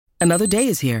Another day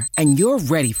is here, and you're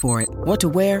ready for it. What to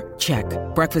wear? Check.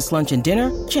 Breakfast, lunch, and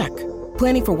dinner? Check.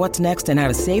 Planning for what's next and how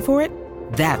to save for it?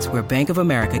 That's where Bank of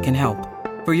America can help.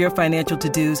 For your financial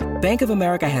to-dos, Bank of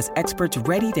America has experts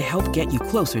ready to help get you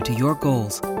closer to your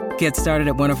goals. Get started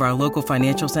at one of our local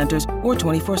financial centers or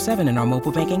 24/7 in our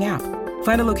mobile banking app.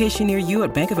 Find a location near you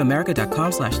at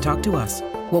bankofamerica.com/talktous.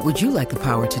 What would you like the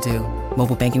power to do?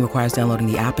 Mobile banking requires downloading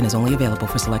the app and is only available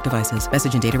for select devices.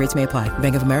 Message and data rates may apply.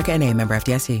 Bank of America N.A., member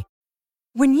FDIC.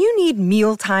 When you need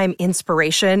mealtime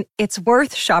inspiration, it's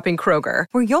worth shopping Kroger,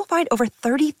 where you'll find over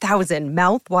 30,000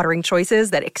 mouth-watering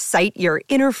choices that excite your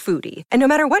inner foodie. And no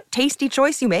matter what tasty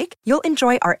choice you make, you'll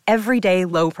enjoy our everyday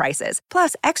low prices,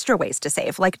 plus extra ways to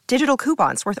save, like digital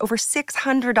coupons worth over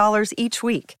 $600 each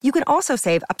week. You can also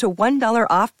save up to $1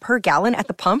 off per gallon at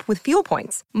the pump with fuel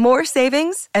points. More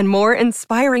savings and more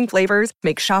inspiring flavors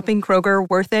make shopping Kroger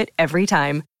worth it every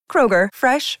time. Kroger,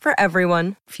 fresh for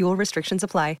everyone. Fuel restrictions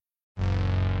apply.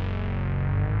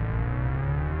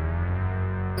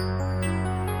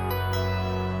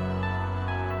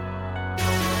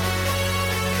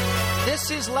 This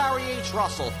is Larry H.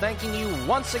 Russell thanking you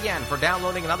once again for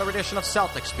downloading another edition of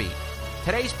Celtics Beat.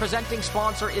 Today's presenting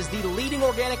sponsor is the leading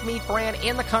organic meat brand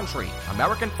in the country,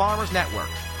 American Farmers Network.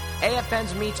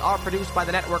 AFN's meats are produced by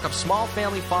the network of small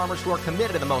family farmers who are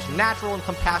committed to the most natural and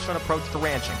compassionate approach to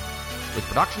ranching. With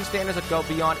production standards that go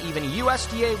beyond even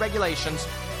USDA regulations,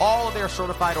 all of their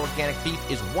certified organic beef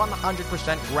is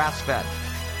 100% grass-fed.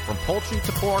 From poultry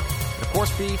to pork, and of course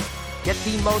beef, get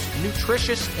the most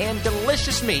nutritious and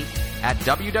delicious meat at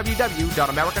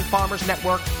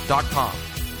www.americanfarmersnetwork.com.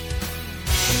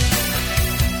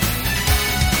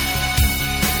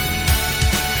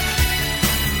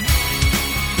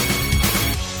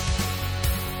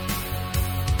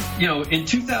 You know, in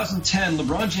 2010,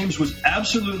 LeBron James was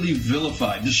absolutely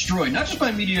vilified, destroyed, not just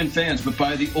by media and fans, but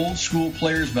by the old school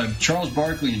players, by Charles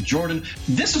Barkley and Jordan.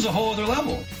 This is a whole other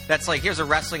level. That's like, here's a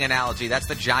wrestling analogy. That's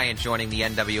the Giant joining the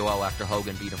NWO after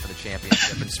Hogan beat him for the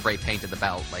championship and spray painted the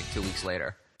belt like 2 weeks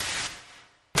later.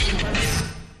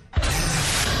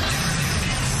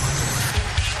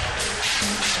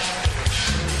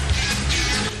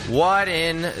 What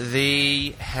in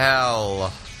the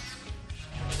hell?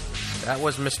 That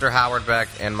was Mr. Howard Beck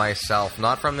and myself.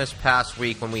 Not from this past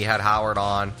week when we had Howard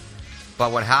on,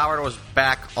 but when Howard was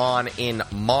back on in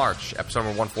March, episode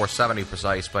number 147 to be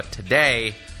precise. But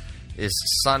today is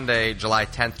Sunday, July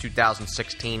 10th,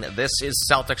 2016. This is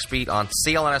Celtics Beat on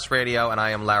CLNS Radio, and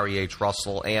I am Larry H.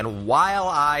 Russell. And while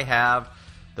I have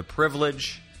the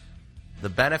privilege, the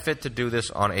benefit to do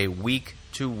this on a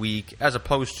week-to-week, as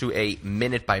opposed to a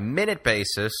minute-by-minute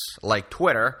basis like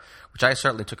Twitter, which I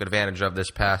certainly took advantage of this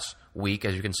past week,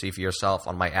 as you can see for yourself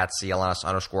on my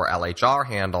 @CLNS_LHR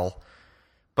handle.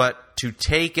 But to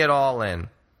take it all in,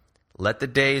 let the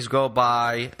days go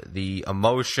by, the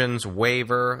emotions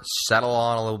waver, settle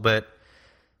on a little bit,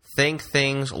 think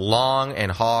things long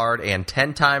and hard and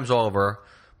 10 times over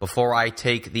before I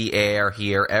take the air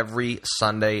here every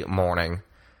Sunday morning.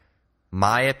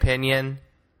 My opinion,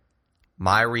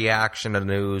 my reaction to the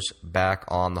news back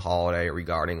on the holiday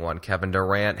regarding one Kevin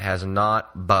Durant has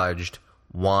not budged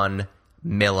 1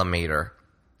 millimeter.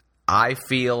 I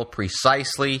feel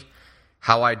precisely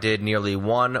how I did nearly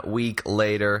 1 week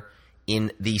later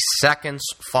in the seconds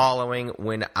following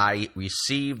when I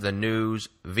received the news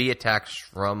via text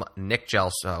from Nick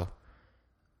Gelso.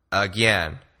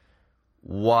 Again,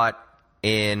 what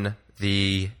in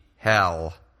the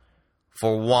hell?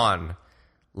 For one,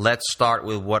 let's start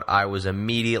with what I was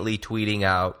immediately tweeting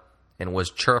out and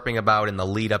was chirping about in the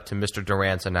lead up to Mr.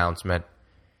 Durant's announcement.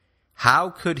 How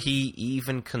could he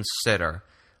even consider,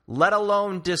 let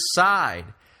alone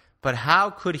decide, but how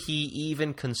could he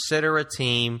even consider a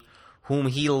team whom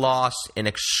he lost an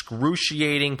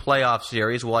excruciating playoff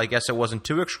series? Well, I guess it wasn't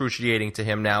too excruciating to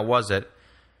him now, was it?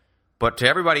 But to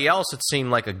everybody else, it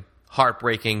seemed like a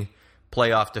heartbreaking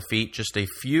playoff defeat just a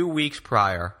few weeks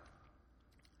prior.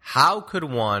 How could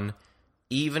one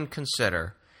even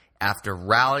consider, after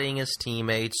rallying his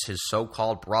teammates, his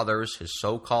so-called brothers, his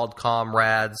so-called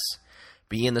comrades,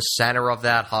 be in the center of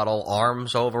that huddle,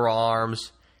 arms over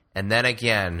arms, and then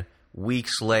again,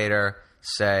 weeks later,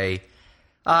 say,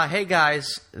 hey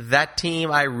guys, that team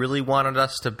I really wanted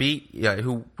us to beat,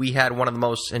 who we had one of the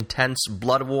most intense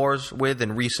blood wars with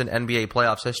in recent NBA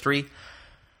playoffs history,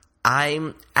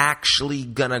 I'm actually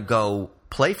going to go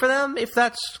play for them, if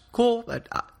that's cool.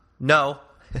 No.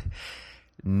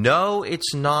 No,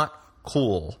 it's not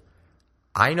cool.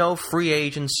 I know free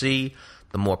agency,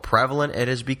 the more prevalent it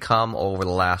has become over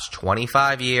the last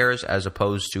 25 years as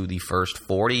opposed to the first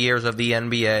 40 years of the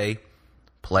NBA,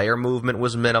 player movement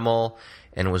was minimal.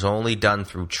 and was only done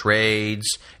through trades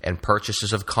and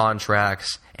purchases of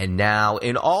contracts. And now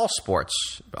in all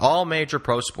sports, all major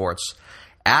pro sports,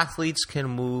 athletes can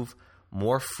move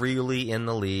more freely in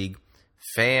the league.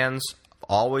 Fans have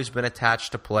always been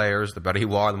attached to players. The better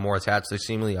you are, the more attached they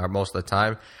seemingly are most of the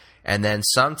time. And then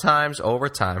sometimes over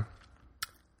time,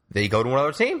 they go to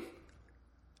another team,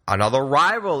 another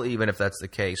rival, even if that's the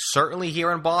case. Certainly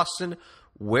here in Boston,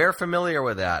 we're familiar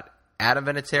with that. Adam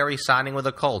Vinatieri signing with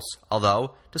the Colts.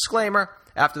 Although, disclaimer,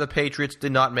 after the Patriots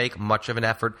did not make much of an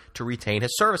effort to retain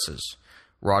his services.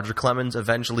 Roger Clemens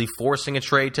eventually forcing a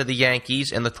trade to the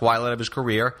Yankees in the twilight of his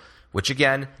career, which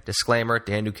again, disclaimer,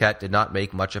 Dan Duquette did not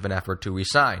make much of an effort to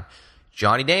re-sign.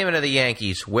 Johnny Damon of the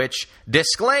Yankees, which,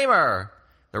 disclaimer,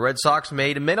 the Red Sox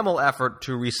made minimal effort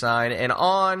to re-sign, and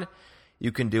on,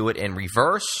 you can do it in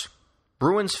reverse.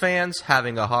 Bruins fans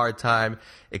having a hard time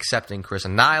accepting Chris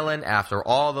Nyland after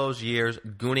all those years,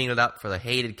 gooning it up for the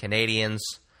hated Canadians.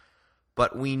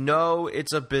 But we know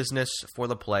it's a business for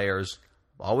the players.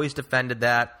 Always defended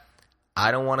that.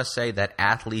 I don't want to say that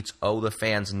athletes owe the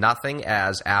fans nothing,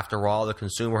 as after all, the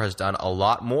consumer has done a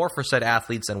lot more for said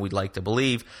athletes than we'd like to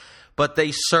believe. But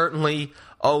they certainly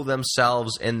owe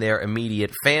themselves and their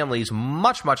immediate families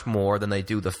much, much more than they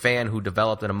do the fan who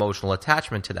developed an emotional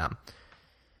attachment to them.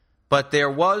 But there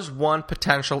was one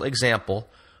potential example,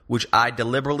 which I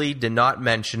deliberately did not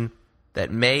mention,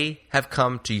 that may have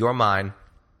come to your mind,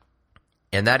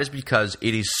 and that is because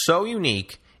it is so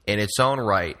unique in its own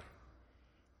right.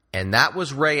 And that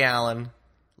was Ray Allen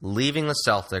leaving the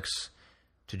Celtics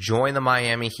to join the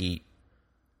Miami Heat.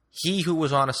 He who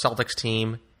was on a Celtics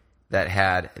team that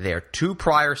had their 2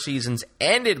 prior seasons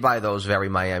ended by those very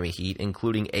Miami Heat,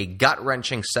 including a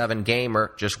gut-wrenching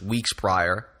 7-gamer just weeks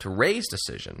prior to Ray's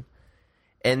decision.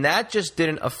 And that just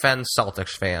didn't offend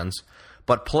Celtics fans,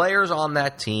 but players on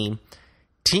that team,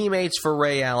 teammates for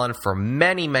Ray Allen for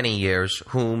many, many years,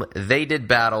 whom they did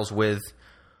battles with,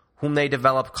 whom they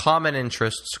developed common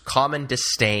interests, common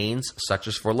disdains, such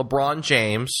as for LeBron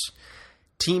James,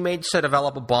 teammates to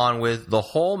develop a bond with. The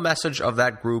whole message of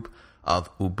that group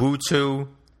of Ubuntu,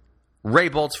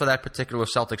 Ray Boltz for that particular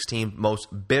Celtics team, most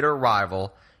bitter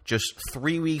rival, just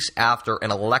 3 weeks after an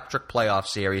electric playoff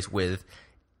series with,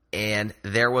 and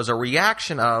there was a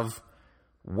reaction of,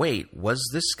 wait, was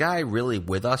this guy really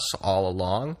with us all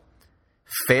along?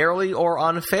 Fairly or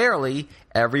unfairly,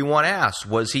 everyone asked,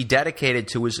 was he dedicated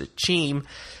to his team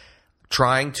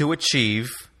trying to achieve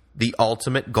the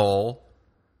ultimate goal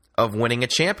of winning a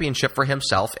championship for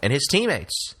himself and his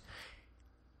teammates?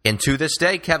 And to this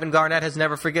day, Kevin Garnett has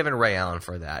never forgiven Ray Allen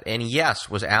for that. And yes,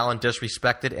 was Allen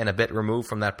disrespected and a bit removed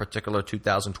from that particular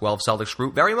 2012 Celtics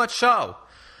group? Very much so.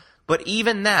 But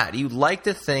even that, you'd like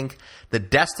to think the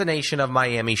destination of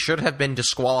Miami should have been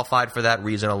disqualified for that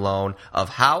reason alone, of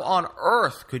how on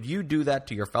earth could you do that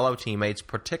to your fellow teammates,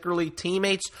 particularly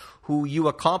teammates who you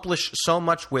accomplished so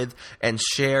much with and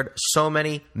shared so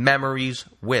many memories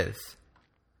with.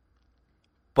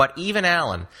 But even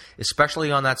Allen, especially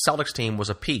on that Celtics team, was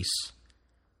a piece.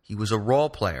 He was a role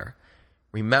player.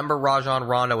 Remember, Rajon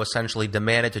Rondo essentially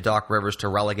demanded to Doc Rivers to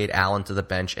relegate Allen to the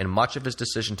bench, and much of his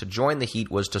decision to join the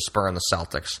Heat was to spurn the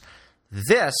Celtics.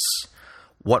 This,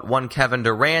 what one Kevin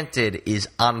Durant did, is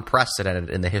unprecedented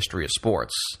in the history of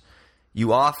sports.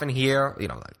 You often hear,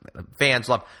 fans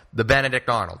love the Benedict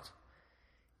Arnold.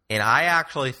 And I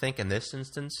actually think in this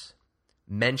instance,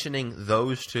 mentioning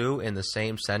those two in the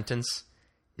same sentence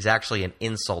is actually an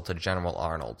insult to General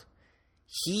Arnold.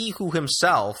 He who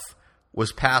himself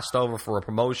was passed over for a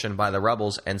promotion by the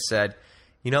Rebels and said,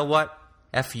 you know what,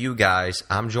 F you guys,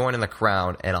 I'm joining the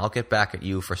Crown and I'll get back at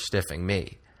you for stiffing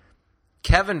me.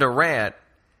 Kevin Durant,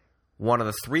 one of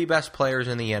the 3 best players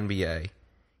in the NBA,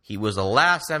 he was the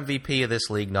last MVP of this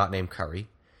league not named Curry.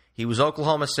 He was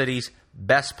Oklahoma City's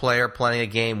best player playing a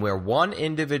game where one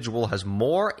individual has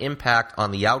more impact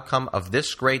on the outcome of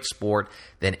this great sport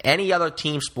than any other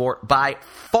team sport by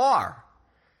far.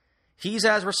 He's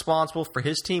as responsible for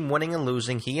his team winning and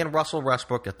losing. He and Russell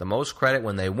Westbrook get the most credit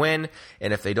when they win,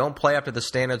 and if they don't play up to the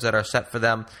standards that are set for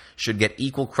them, should get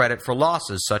equal credit for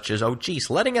losses, such as,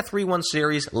 letting a 3-1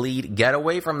 series lead get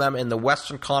away from them in the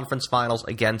Western Conference Finals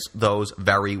against those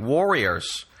very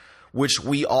Warriors, which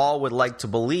we all would like to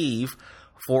believe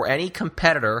for any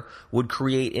competitor would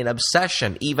create an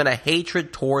obsession, even a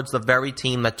hatred towards the very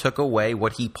team that took away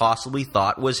what he possibly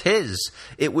thought was his.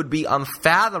 It would be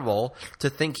unfathomable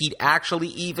to think he'd actually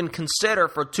even consider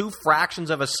for 2 fractions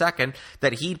of a second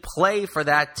that he'd play for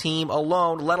that team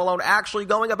alone, let alone actually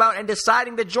going about and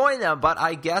deciding to join them. But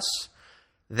I guess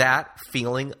that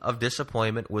feeling of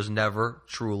disappointment was never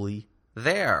truly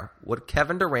there. What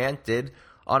Kevin Durant did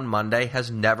on Monday has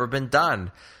never been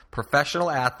done. Professional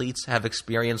athletes have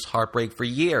experienced heartbreak for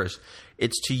years.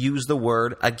 It's, to use the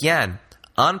word again,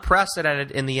 unprecedented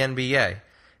in the NBA.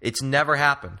 It's never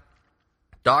happened.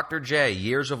 Dr. J,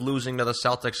 years of losing to the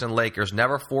Celtics and Lakers,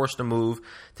 never forced a move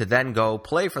to then go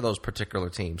play for those particular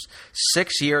teams.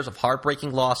 6 years of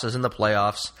heartbreaking losses in the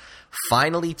playoffs.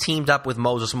 Finally teamed up with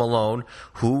Moses Malone,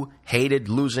 who hated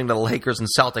losing to the Lakers and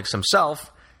Celtics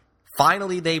himself.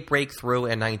 Finally, they break through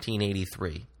in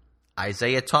 1983.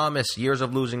 Isaiah Thomas, years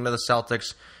of losing to the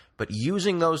Celtics, but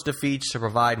using those defeats to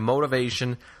provide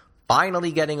motivation,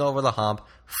 finally getting over the hump,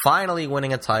 finally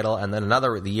winning a title, and then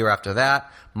another the year after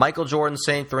that. Michael Jordan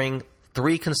saying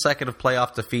three consecutive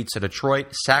playoff defeats to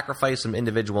Detroit, sacrificed some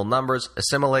individual numbers,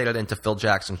 assimilated into Phil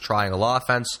Jackson's triangle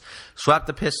offense, swept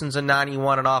the Pistons in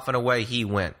 91, and off and away he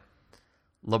went.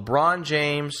 LeBron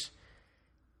James,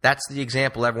 that's the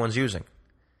example everyone's using.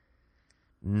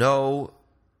 No,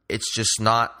 it's just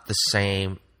not the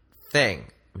same thing.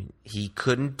 I mean, he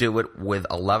couldn't do it with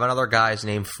 11 other guys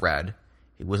named Fred.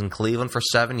 He was in Cleveland for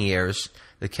 7 years.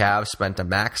 The Cavs spent a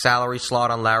max salary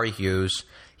slot on Larry Hughes.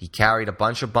 He carried a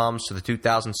bunch of bums to the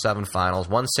 2007 finals,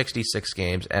 won 66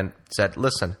 games, and said,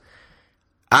 listen,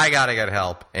 I got to get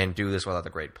help and do this with other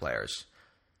great players.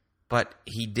 But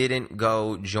he didn't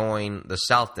go join the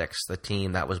Celtics, the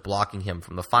team that was blocking him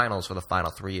from the finals for the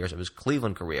final 3 years of his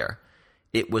Cleveland career.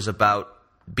 It was about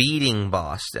beating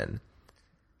Boston.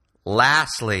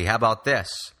 Lastly, how about this?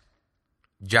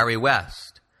 Jerry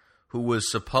West, who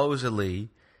was supposedly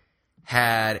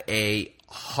had a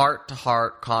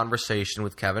heart-to-heart conversation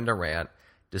with Kevin Durant,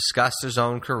 discussed his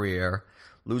own career,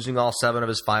 losing all 7 of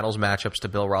his finals matchups to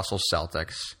Bill Russell's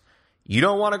Celtics. You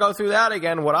don't want to go through that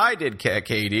again, what I did,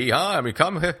 KD, huh? I mean,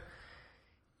 come here.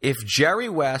 If Jerry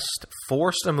West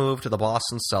forced a move to the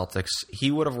Boston Celtics,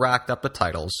 he would have racked up the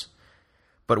titles.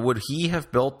 But would he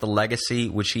have built the legacy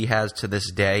which he has to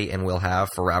this day and will have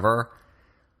forever?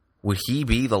 Would he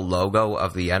be the logo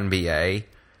of the NBA?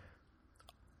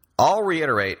 I'll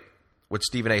reiterate what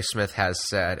Stephen A. Smith has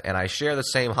said, and I share the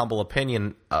same humble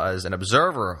opinion as an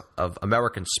observer of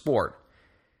American sport.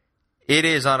 It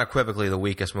is unequivocally the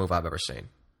weakest move I've ever seen.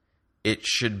 It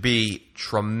should be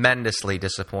tremendously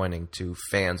disappointing to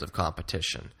fans of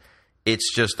competition.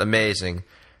 It's just amazing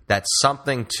that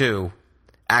something, too,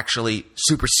 actually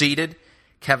superseded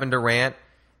Kevin Durant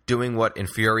doing what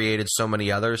infuriated so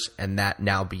many others, and that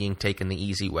now being taken the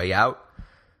easy way out.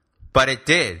 But it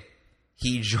did.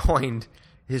 He joined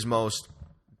his most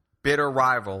bitter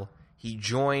rival. He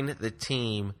joined the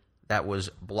team that was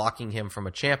blocking him from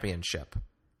a championship,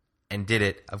 and did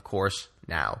it, of course,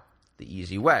 now the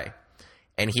easy way.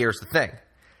 And here's the thing.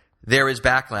 There is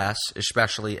backlash,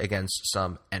 especially against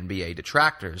some NBA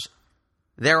detractors.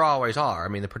 There always are. I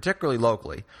mean, particularly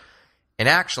locally. And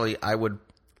actually, I would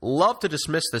love to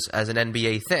dismiss this as an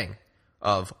NBA thing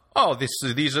of,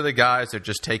 these are the guys that are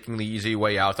just taking the easy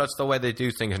way out. That's the way they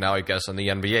do things now, I guess, in the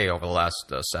NBA over the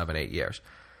last 7-8 years.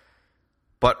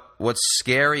 But what's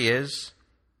scary is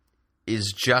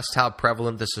just how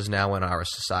prevalent this is now in our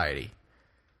society.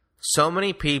 So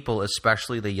many people,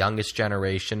 especially the youngest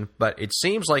generation, but it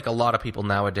seems like a lot of people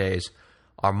nowadays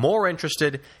are more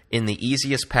interested in the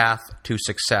easiest path to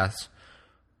success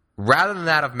rather than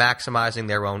that of maximizing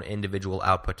their own individual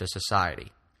output to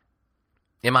society.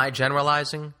 Am I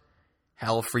generalizing?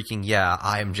 Hell freaking yeah,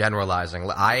 I am generalizing.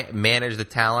 I manage the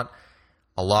talent,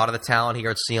 a lot of the talent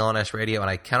here at CLNS Radio, and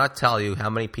I cannot tell you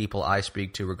how many people I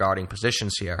speak to regarding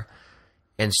positions here.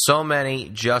 And so many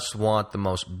just want the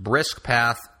most brisk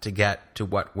path to get to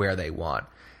where they want.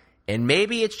 And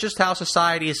maybe it's just how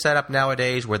society is set up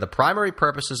nowadays, where the primary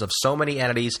purposes of so many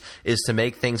entities is to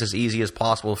make things as easy as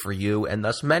possible for you, and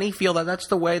thus many feel that that's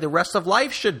the way the rest of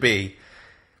life should be.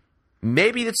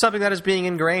 Maybe it's something that is being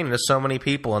ingrained into so many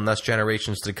people and thus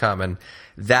generations to come, and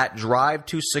that drive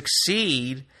to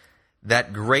succeed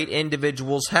that great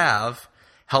individuals have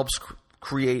helps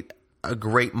create a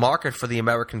great market for the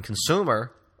American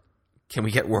consumer. Can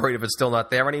we get worried if it's still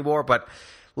not there anymore? But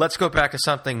let's go back to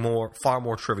something far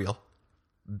more trivial.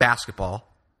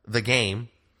 Basketball, the game.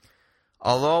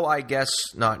 Although I guess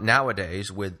not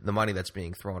nowadays with the money that's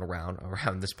being thrown around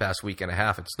this past week and a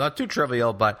half, it's not too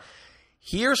trivial, but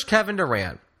here's Kevin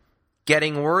Durant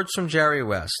getting words from Jerry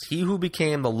West, he who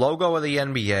became the logo of the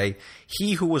NBA,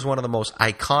 he who was one of the most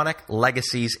iconic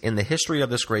legacies in the history of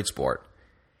this great sport.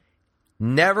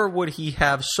 Never would he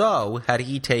have so had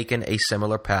he taken a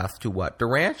similar path to what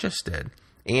Durant just did.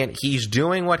 And he's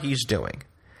doing what he's doing.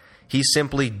 He's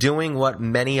simply doing what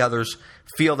many others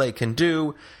feel they can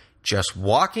do, just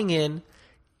walking in,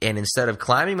 and instead of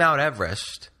climbing Mount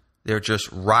Everest, they're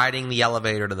just riding the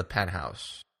elevator to the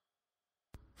penthouse.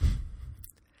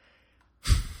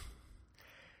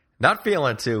 Not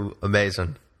feeling too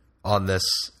amazing on this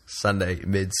Sunday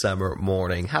midsummer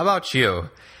morning. How about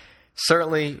you?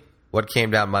 Certainly what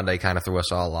came down Monday kind of threw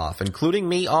us all off, including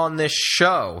me on this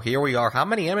show. Here we are, how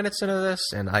many minutes into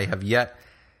this? And I have yet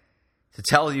to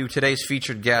tell you today's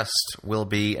featured guest will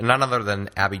be none other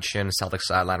than Abby Chin, Celtics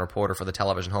sideline reporter for the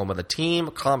television home of the team,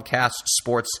 Comcast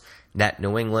Sports Net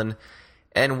New England.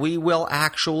 And we will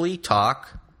actually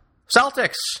talk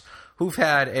Celtics, who've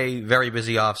had a very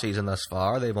busy offseason thus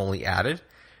far. They've only added,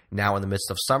 now in the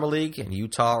midst of Summer League in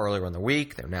Utah earlier in the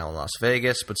week. They're now in Las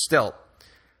Vegas, but still,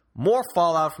 more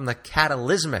fallout from the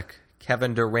cataclysmic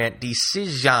Kevin Durant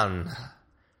decision.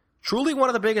 Truly one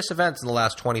of the biggest events in the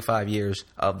last 25 years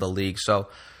of the league. So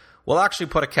we'll actually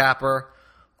put a capper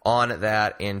on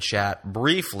that and chat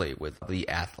briefly with the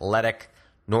athletic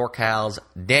NorCal's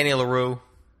Danny Leroux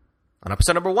on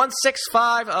episode number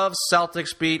 165 of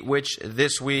Celtics Beat, which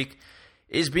this week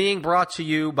is being brought to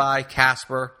you by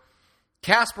Casper.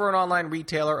 Casper, an online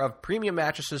retailer of premium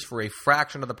mattresses for a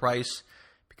fraction of the price,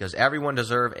 because everyone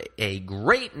deserves a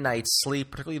great night's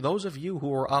sleep, particularly those of you who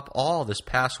were up all this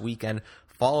past weekend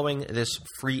following this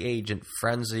free agent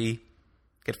frenzy.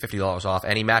 Get $50 off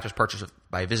any mattress purchase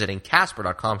by visiting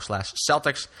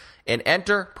Casper.com/Celtics and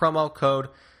enter promo code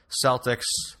Celtics.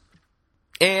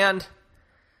 And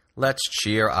let's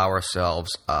cheer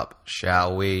ourselves up,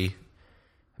 shall we?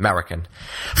 American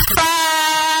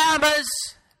Farmers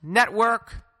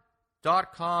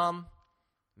Network.com.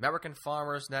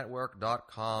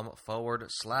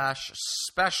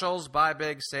 AmericanFarmersNetwork.com/specials. Buy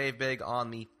big, save big on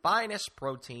the finest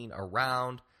protein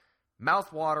around.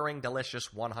 Mouth-watering,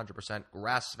 delicious, 100%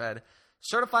 grass-fed,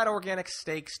 certified organic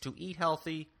steaks to eat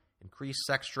healthy, increase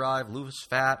sex drive, lose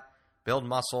fat, build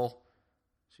muscle.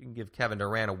 So you can give Kevin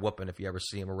Durant a whooping if you ever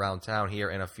see him around town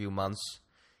here in a few months.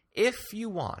 If you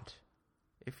want.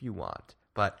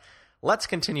 But let's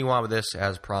continue on with this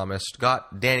as promised.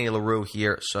 Got Danny Leroux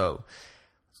here, so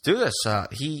let's do this.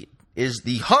 He is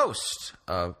the host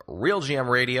of Real GM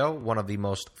Radio, one of the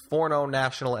most foreknown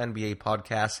national NBA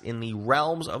podcasts in the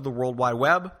realms of the World Wide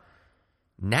Web,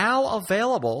 now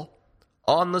available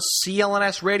on the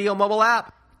CLNS Radio mobile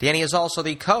app. Danny is also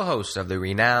the co-host of the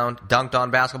renowned Dunked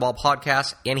On Basketball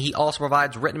podcast, and he also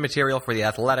provides written material for The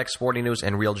Athletic, Sporting News,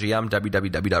 and Real GM,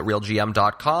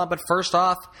 www.realgm.com. But first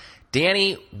off,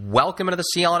 Danny, welcome into the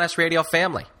CLNS Radio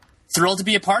family. Thrilled to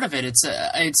be a part of it. It's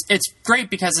great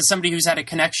because as somebody who's had a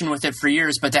connection with it for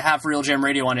years, but to have Real Jam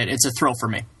Radio on it, it's a thrill for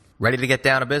me. Ready to get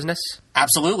down to business?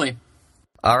 Absolutely.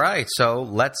 All right, so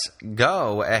let's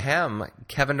go. Ahem.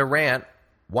 Kevin Durant,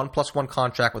 1+1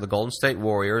 contract with the Golden State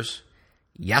Warriors.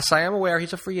 Yes, I am aware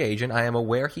he's a free agent. I am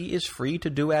aware he is free to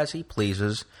do as he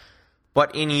pleases.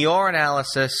 But in your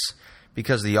analysis,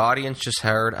 because the audience just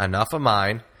heard enough of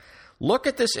mine, look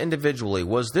at this individually.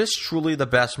 Was this truly the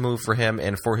best move for him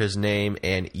and for his name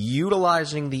and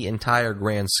utilizing the entire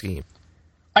grand scheme?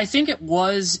 I think it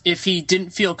was if he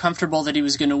didn't feel comfortable that he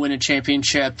was going to win a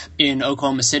championship in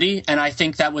Oklahoma City, and I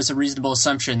think that was a reasonable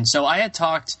assumption. So I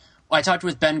talked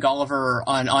with Ben Golliver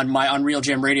on Real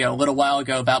Jam Radio a little while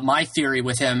ago about my theory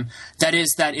with him. That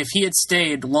is that if he had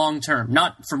stayed long-term,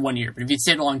 not for 1 year, but if he had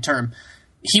stayed long-term,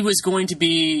 he was going to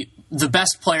be the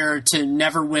best player to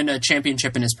never win a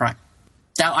championship in his prime.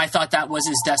 I thought that was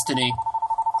his destiny.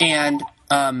 And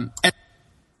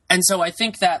so I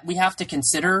think that we have to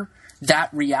consider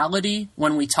that reality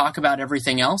when we talk about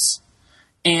everything else.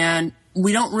 And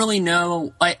we don't really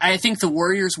know. I think the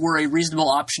Warriors were a reasonable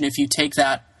option if you take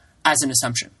that as an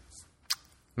assumption.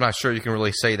 I'm not sure you can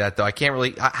really say that, though. I can't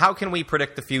really. How can we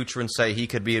predict the future and say he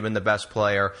could be been the best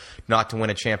player not to win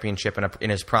a championship in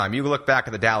his prime? You look back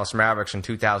at the Dallas Mavericks in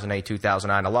 2008,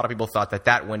 2009. A lot of people thought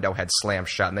that window had slammed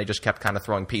shut, and they just kept kind of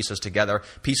throwing pieces together,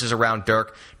 pieces around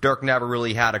Dirk. Dirk never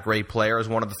really had a great player. As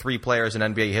one of the three players in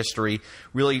NBA history,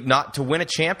 really not to win a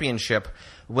championship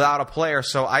without a player.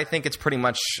 So I think it's pretty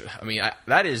much.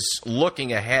 That is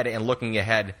looking ahead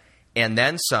and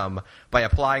then some by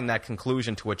applying that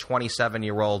conclusion to a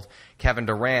 27-year-old Kevin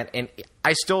Durant. And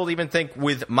I still even think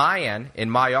with my end, and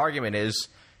my argument is,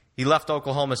 he left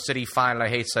Oklahoma City fine, and I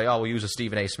hate to say, we'll use a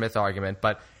Stephen A. Smith argument,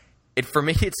 but for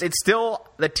me, it's still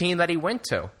the team that he went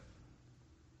to.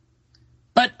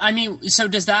 But, so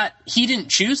does that – he didn't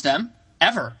choose them,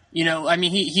 ever.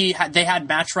 They had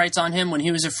match rights on him when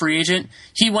he was a free agent.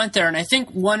 He went there, and I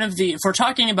think if we're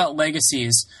talking about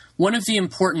legacies – one of the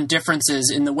important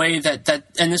differences in the way that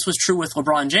and this was true with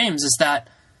LeBron James, is that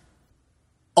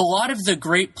a lot of the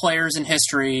great players in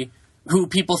history who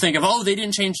people think of, they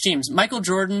didn't change teams. Michael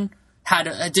Jordan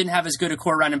didn't have as good a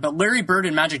core around him, but Larry Bird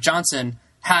and Magic Johnson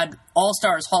had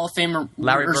all-stars, Hall of Famer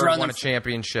Larry Bird won a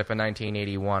championship in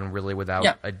 1981, really without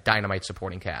a dynamite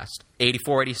supporting cast.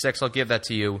 84, 86, I'll give that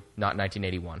to you, not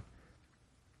 1981.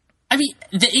 I mean,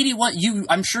 the 81,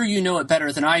 I'm sure you know it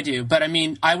better than I do, but I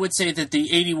mean, I would say that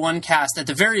the 81 cast, at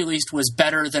the very least, was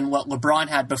better than what LeBron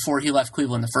had before he left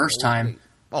Cleveland the first time.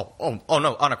 Oh,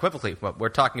 no, unequivocally. We're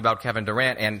talking about Kevin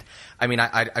Durant, and I mean,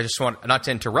 I just want, not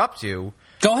to interrupt you.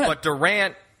 Go ahead. But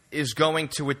Durant is going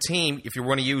to a team, if you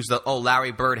want to use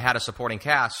Larry Bird had a supporting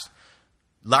cast.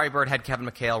 Larry Bird had Kevin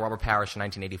McHale, Robert Parrish in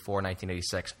 1984,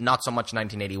 1986. Not so much in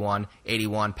 1981.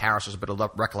 81, Parrish was a bit of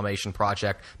a reclamation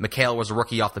project. McHale was a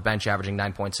rookie off the bench averaging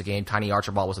 9 points a game. Tiny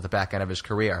Archibald was at the back end of his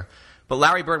career. But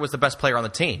Larry Bird was the best player on the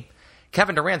team.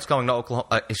 Kevin Durant's going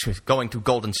to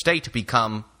Golden State to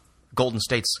become Golden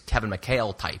State's Kevin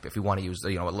McHale type, if you want to use a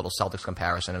little Celtics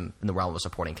comparison in the realm of a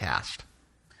supporting cast.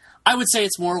 I would say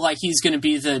it's more like he's going to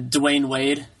be the Dwayne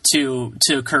Wade to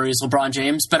Curry's LeBron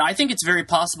James, but I think it's very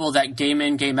possible that game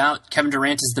in, game out, Kevin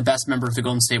Durant is the best member of the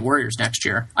Golden State Warriors next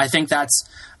year. I think that's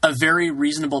a very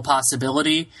reasonable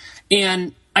possibility,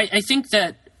 and I think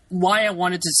that why I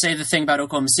wanted to say the thing about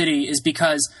Oklahoma City is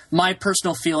because my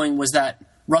personal feeling was that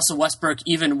Russell Westbrook,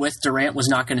 even with Durant, was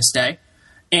not going to stay,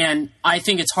 and I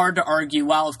think it's hard to argue,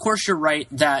 while of course you're right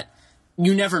that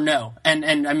you never know.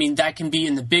 And I mean, that can be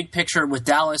in the big picture with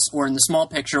Dallas or in the small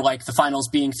picture, like the finals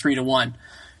being 3-1.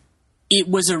 It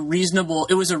was a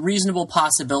reasonable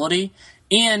possibility.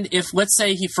 And if, let's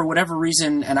say he, for whatever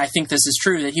reason, and I think this is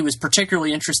true, that he was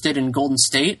particularly interested in Golden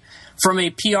State, from a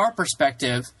PR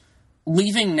perspective,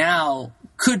 leaving now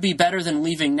could be better than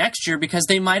leaving next year because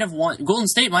Golden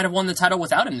State might have won the title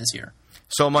without him this year.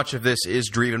 So much of this is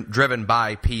driven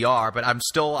by PR, but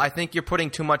I think you're putting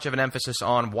too much of an emphasis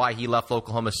on why he left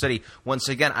Oklahoma City. Once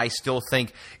again, I still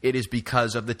think it is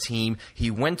because of the team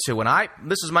he went to. And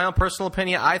this is my own personal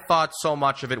opinion, I thought so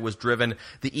much of it was driven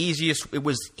the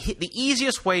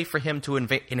easiest way for him to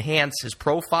enhance his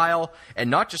profile, and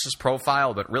not just his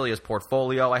profile, but really his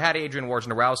portfolio. I had Adrian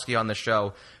Wojnarowski on the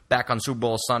show back on Super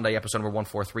Bowl Sunday, episode number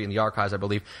 143 in the archives, I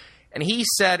believe. And he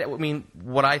said,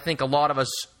 what I think a lot of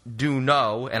us do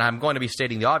know, and I'm going to be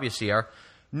stating the obvious here,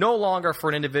 no longer for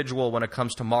an individual when it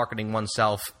comes to marketing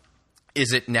oneself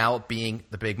is it now being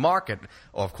the big market.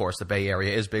 Oh, of course, the Bay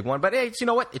Area is a big one, but hey, you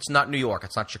know what? It's not New York.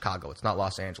 It's not Chicago. It's not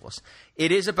Los Angeles.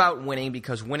 It is about winning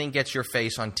because winning gets your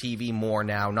face on TV more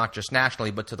now, not just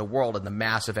nationally, but to the world and the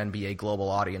massive NBA global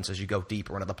audience as you go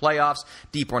deeper into the playoffs.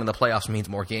 Deeper into the playoffs means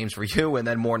more games for you and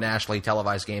then more nationally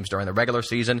televised games during the regular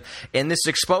season. And this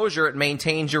exposure, it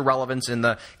maintains your relevance in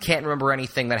the can't remember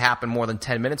anything that happened more than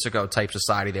 10 minutes ago type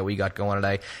society that we got going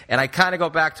today. And I kind of go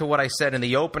back to what I said in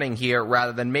the opening here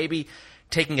rather than maybe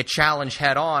taking a challenge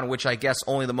head on, which I guess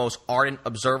only the most ardent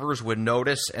observers would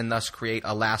notice and thus create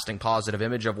a lasting positive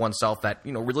image of oneself that,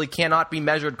 really cannot be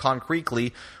measured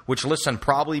concretely, which, listen,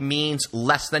 probably means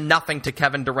less than nothing to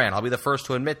Kevin Durant. I'll be the first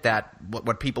to admit that,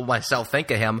 what people myself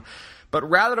think of him. But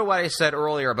rather to what I said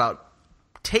earlier about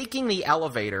taking the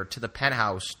elevator to the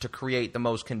penthouse to create the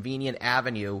most convenient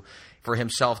avenue for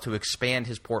himself to expand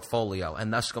his portfolio,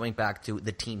 and thus going back to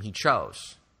the team he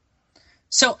chose.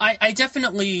 So I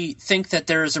definitely think that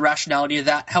there is a rationality to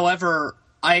that. However,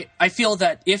 I feel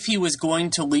that if he was going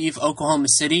to leave Oklahoma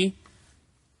City,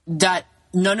 that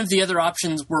none of the other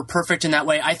options were perfect in that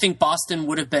way. I think Boston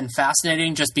would have been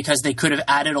fascinating just because they could have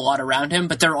added a lot around him,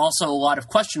 but there are also a lot of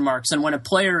question marks. And when a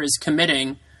player is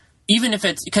committing, even if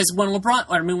it's – because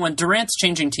when Durant's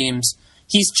changing teams,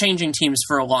 he's changing teams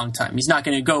for a long time. He's not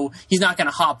going to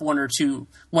hop one or two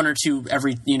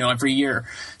every year.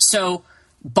 So –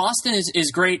 Boston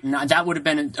is great, and that would have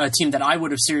been a team that I would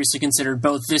have seriously considered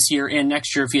both this year and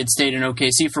next year if he had stayed in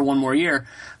OKC for one more year.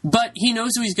 But he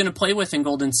knows who he's going to play with in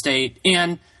Golden State,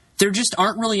 and there just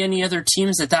aren't really any other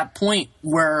teams at that point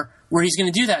where he's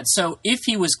going to do that. So if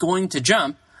he was going to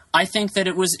jump, I think that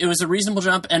it was a reasonable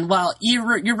jump. And while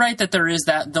you're right that there is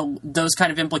those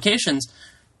kind of implications,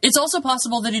 it's also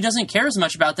possible that he doesn't care as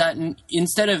much about that, and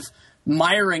instead of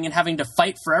miring and having to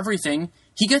fight for everything,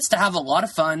 he gets to have a lot of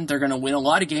fun. They're going to win a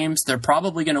lot of games. They're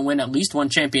probably going to win at least one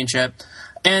championship.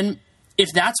 And if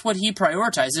that's what he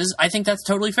prioritizes, I think that's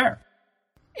totally fair.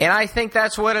 And I think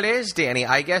that's what it is, Danny.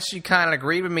 I guess you kind of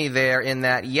agree with me there in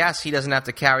that, yes, he doesn't have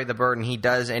to carry the burden. He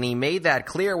does, and he made that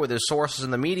clear with his sources in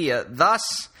the media. Thus,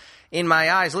 in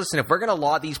my eyes, listen, if we're going to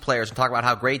laud these players and talk about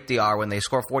how great they are when they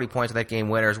score 40 points in that game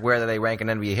winners, where they rank in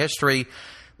NBA history,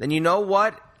 then you know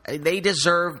what? They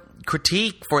deserve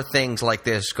critique for things like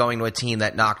this, going to a team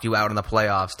that knocked you out in the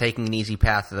playoffs, taking an easy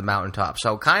path to the mountaintop.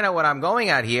 So kind of what I'm going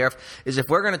at here is if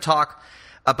we're going to talk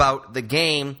about the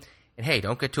game And hey,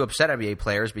 don't get too upset, NBA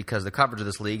players, because the coverage of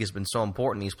this league has been so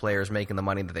important, these players making the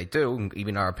money that they do,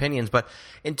 even our opinions. But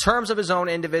in terms of his own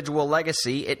individual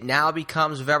legacy, it now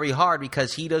becomes very hard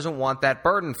because he doesn't want that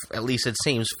burden, at least it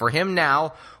seems, for him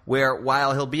now, where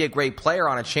while he'll be a great player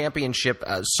on a championship,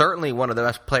 certainly one of the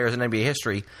best players in NBA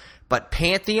history, but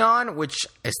Pantheon, which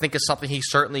I think is something he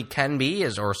certainly can be,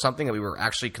 or something that we were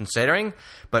actually considering,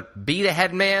 but be the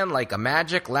head man like a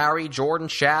Magic, Larry, Jordan,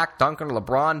 Shaq, Duncan,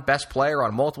 LeBron, best player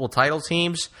on multiple title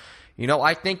teams,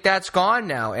 I think that's gone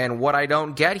now. And what I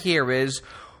don't get here is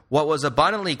what was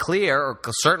abundantly clear, or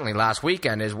certainly last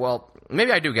weekend, is, well,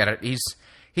 maybe I do get it.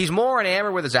 He's more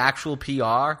enamored with his actual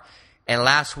PR. And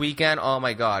last weekend, oh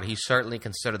my God, he certainly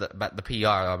considered the PR.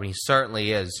 I mean, he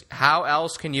certainly is. How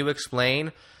else can you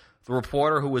explain the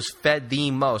reporter who was fed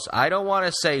the most? I don't want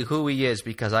to say who he is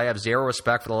because I have zero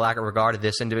respect for the lack of regard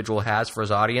this individual has for his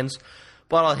audience,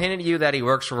 but I'll hint at you that he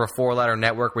works for a 4-letter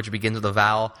network which begins with a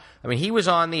vowel. I mean, he was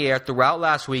on the air throughout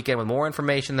last weekend with more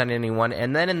information than anyone,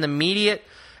 and then in the immediate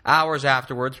hours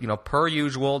afterwards, per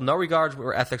usual, no regards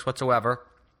or ethics whatsoever,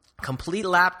 complete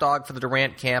lapdog for the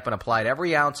Durant camp and applied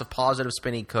every ounce of positive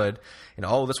spin he could.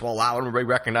 This will allow him to be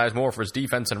recognized more for his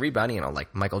defense and rebounding.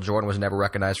 Like Michael Jordan was never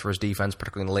recognized for his defense,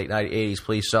 particularly in the late 80s,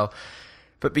 please.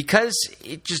 But because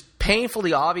it's just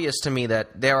painfully obvious to me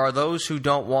that there are those who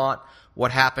don't want what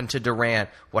happened to Durant,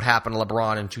 what happened to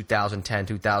LeBron in 2010,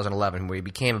 2011, where he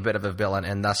became a bit of a villain,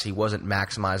 and thus he wasn't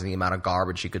maximizing the amount of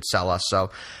garbage he could sell us. So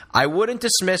I wouldn't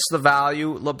dismiss the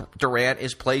value Durant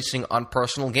is placing on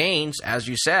personal gains, as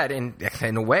you said, and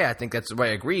in a way, I think that's the way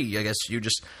I agree. I guess you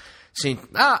just see,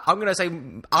 I'm going to say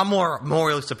I'm more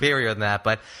morally superior than that.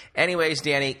 But anyways,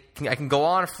 Danny, I can go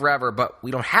on forever, but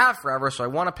we don't have forever, so I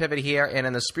want to pivot here. And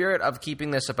in the spirit of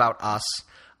keeping this about us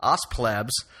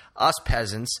plebs, us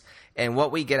peasants, and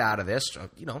what we get out of this,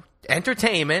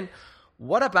 entertainment.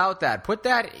 What about that? Put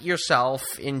that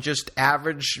yourself in just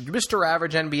Mr.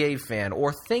 Average NBA fan,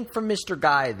 or think from Mr.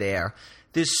 Guy there.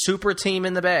 This super team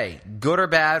in the Bay, good or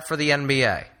bad for the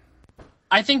NBA?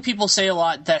 I think people say a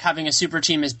lot that having a super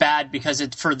team is bad because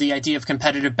it's for the idea of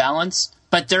competitive balance.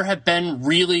 But there have been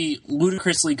really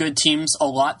ludicrously good teams a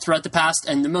lot throughout the past,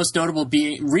 and the most notable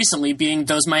recently being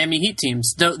those Miami Heat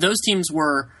teams. Those teams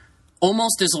were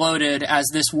almost as loaded as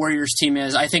this Warriors team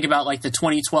is. I think about like the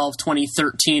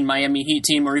 2012-2013 Miami Heat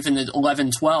team, or even the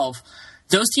 11-12.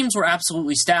 Those teams were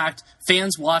absolutely stacked.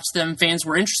 Fans watched them. Fans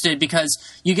were interested because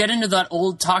you get into that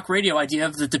old talk radio idea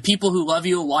of that the people who love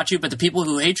you will watch you, but the people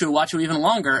who hate you will watch you even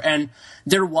longer. And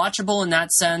they're watchable in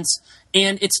that sense.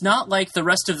 And it's not like the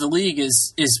rest of the league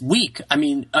is weak. I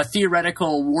mean, a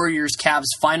theoretical Warriors-Cavs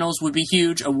finals would be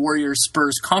huge. A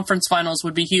Warriors-Spurs conference finals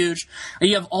would be huge.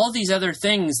 You have all these other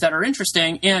things that are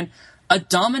interesting, and a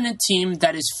dominant team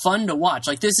that is fun to watch.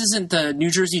 Like, this isn't the New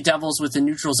Jersey Devils with the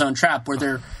neutral zone trap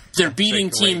where they're beating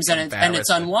teams and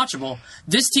it's unwatchable.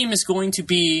 This team is going to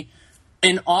be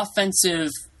an offensive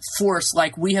force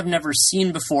like we have never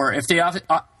seen before if they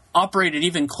operated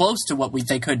even close to what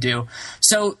they could do.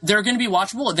 So they're going to be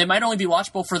watchable. They might only be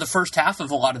watchable for the first half of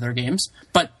a lot of their games,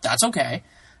 but that's okay.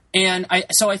 And I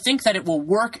think that it will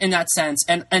work in that sense.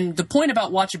 And the point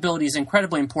about watchability is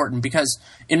incredibly important because,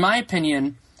 in my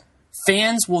opinion,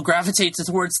 fans will gravitate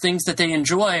towards things that they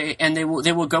enjoy, and they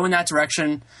will go in that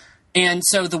direction. And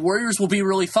so the Warriors will be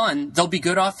really fun. They'll be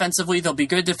good offensively. They'll be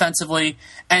good defensively.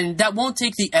 And that won't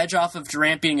take the edge off of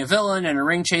Durant being a villain and a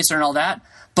ring chaser and all that,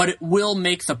 but it will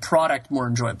make the product more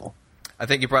enjoyable. I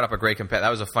think you brought up a great compare. That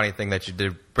was a funny thing that you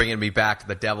did, bringing me back to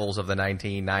the Devils of the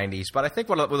 1990s. But I think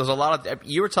there's a lot of –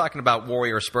 you were talking about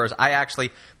Warriors Spurs.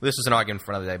 This is an argument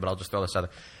for another day, but I'll just throw this out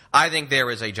there. I think there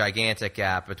is a gigantic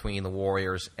gap between the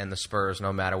Warriors and the Spurs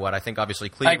no matter what. I think obviously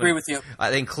Cleveland – I agree with you. I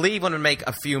think Cleveland would make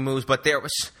a few moves, but there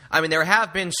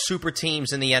have been super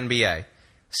teams in the NBA.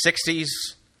 60s,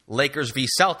 Lakers v.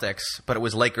 Celtics, but it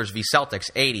was Lakers v.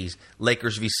 Celtics. 80s,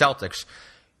 Lakers v. Celtics.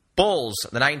 Bulls,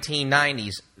 the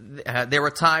 1990s, there were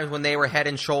times when they were head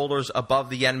and shoulders above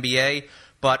the NBA,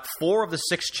 but 4 of the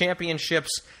 6 championships,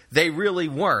 they really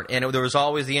weren't. And there was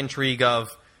always the intrigue of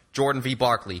Jordan v.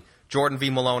 Barkley, Jordan v.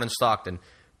 Malone and Stockton,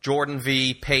 Jordan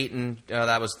v. Payton.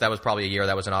 That was probably a year.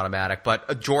 That was an automatic.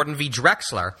 But Jordan v.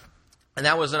 Drexler. And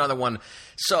that was another one.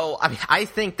 So, I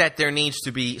think that there needs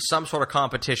to be some sort of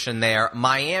competition there.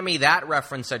 Miami, that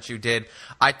reference that you did,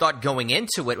 I thought going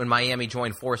into it, when Miami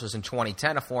joined forces in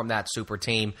 2010 to form that super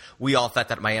team, we all thought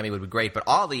that Miami would be great. But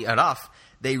oddly enough,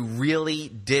 they really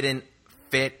didn't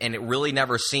fit, and it really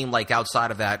never seemed like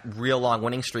outside of that real long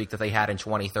winning streak that they had in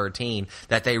 2013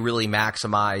 that they really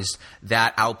maximized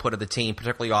that output of the team,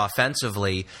 particularly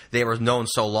offensively. They were known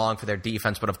so long for their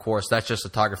defense, but of course, that's just a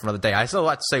target for another day. I still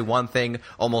have to say one thing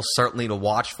almost certainly to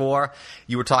watch for.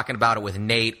 You were talking about it with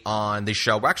Nate on the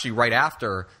show, actually right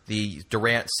after the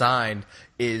Durant signed,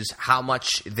 is how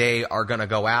much they are going to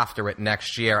go after it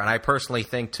next year. And I personally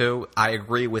think, too, I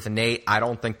agree with Nate. I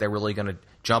don't think they're really going to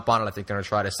jump on it. I think they're going to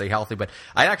try to stay healthy. But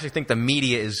I actually think the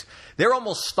media they're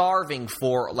almost starving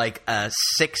for like a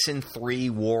 6-3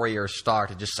 Warriors start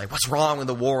to just say, what's wrong with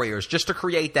the Warriors? Just to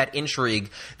create that intrigue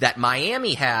that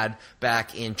Miami had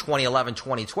back in 2011,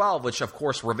 2012, which of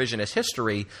course, revisionist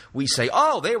history, we say,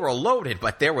 oh, they were loaded,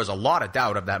 but there was a lot of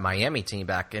doubt of that Miami team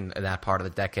back in that part of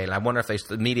the decade. And I wonder if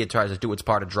the media tries to do its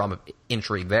part to drum up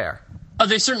intrigue there. Oh,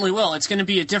 they certainly will. It's going to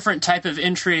be a different type of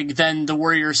intrigue than the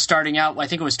Warriors starting out. I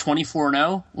think it was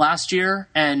 24-0 last year.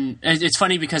 And it's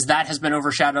funny because that has been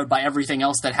overshadowed by everything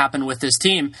else that happened with this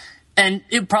team. And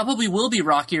it probably will be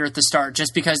rockier at the start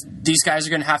just because these guys are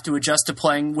going to have to adjust to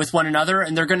playing with one another.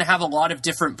 And they're going to have a lot of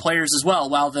different players as well.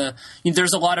 While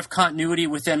there's a lot of continuity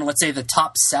within, let's say, the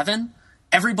top 7,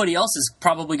 everybody else is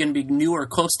probably going to be new or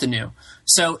close to new.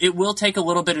 So it will take a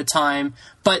little bit of time.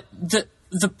 But the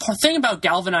thing about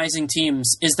galvanizing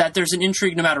teams is that there's an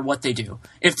intrigue no matter what they do.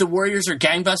 If the Warriors are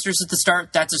gangbusters at the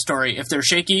start, that's a story. If they're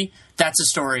shaky, that's a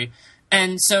story.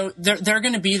 And so they're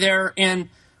going to be there. And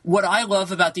what I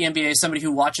love about the NBA as somebody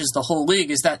who watches the whole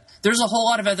league is that there's a whole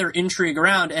lot of other intrigue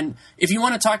around. And if you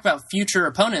want to talk about future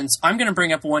opponents, I'm going to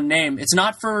bring up one name. It's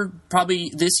not for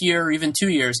probably this year or even 2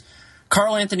 years.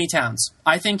 Karl Anthony Towns.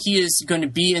 I think he is going to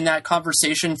be in that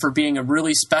conversation for being a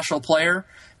really special player.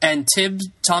 And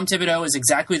Tom Thibodeau is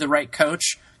exactly the right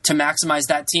coach to maximize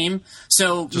that team.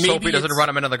 So just hope he doesn't run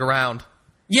him into the ground.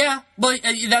 Yeah, but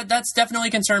that's definitely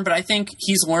a concern. But I think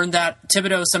he's learned that.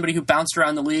 Thibodeau is somebody who bounced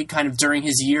around the league kind of during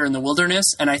his year in the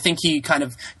wilderness, and I think he kind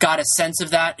of got a sense of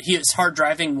that. His hard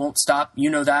driving won't stop. You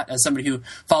know that as somebody who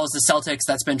follows the Celtics.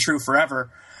 That's been true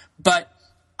forever. But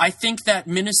I think that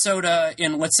Minnesota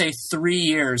in, let's say, 3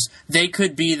 years, they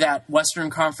could be that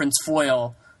Western Conference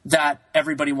foil that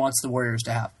everybody wants the Warriors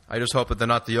to have. I just hope that they're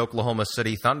not the Oklahoma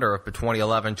City Thunder of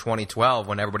 2011, 2012,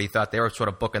 when everybody thought they were sort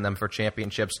of booking them for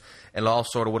championships, and it all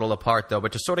sort of whittled apart, though.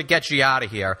 But to sort of get you out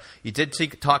of here, you did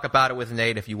talk about it with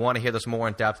Nate. If you want to hear this more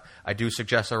in depth, I do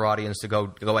suggest our audience to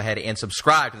go ahead and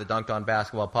subscribe to the Dunked On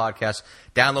Basketball podcast.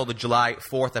 Download the July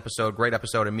 4th episode. Great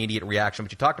episode, immediate reaction.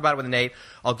 But you talked about it with Nate.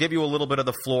 I'll give you a little bit of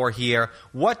the floor here.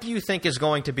 What do you think is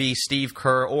going to be Steve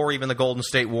Kerr or even the Golden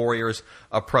State Warriors'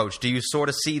 approach? Do you sort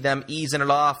of see them easing it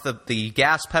off the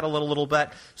gas pedal a little bit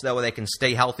so that way they can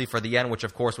stay healthy for the end, which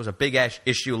of course was a big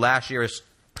issue last year,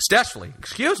 especially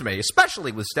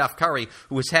with Steph Curry,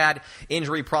 who has had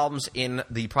injury problems in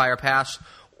the prior past?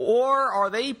 Or are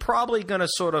they probably going to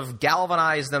sort of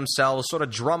galvanize themselves, sort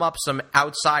of drum up some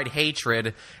outside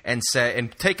hatred and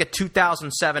take a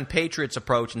 2007 Patriots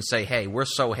approach and say, hey, we're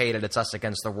so hated, it's us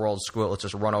against the world, screw it, let's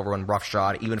just run over and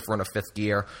roughshod, even if we're in a fifth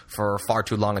gear for far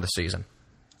too long in the season?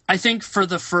 I think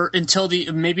until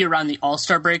maybe around the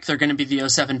All-Star break, they're going to be the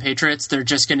 07 Patriots. They're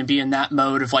just going to be in that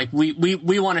mode of like, we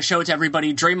want to show it to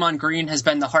everybody. Draymond Green has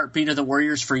been the heartbeat of the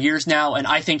Warriors for years now, and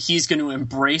I think he's going to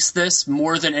embrace this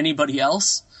more than anybody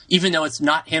else, even though it's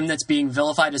not him that's being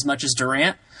vilified as much as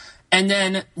Durant. And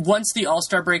then once the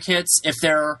All-Star break hits, if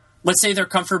let's say they're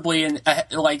comfortably in,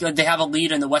 like they have a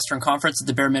lead in the Western Conference at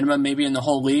the bare minimum, maybe in the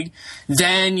whole league,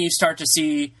 then you start to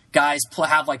see guys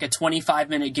have like a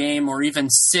 25-minute game or even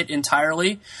sit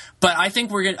entirely. But I think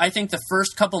the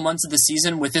first couple months of the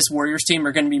season with this Warriors team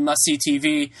are going to be must-see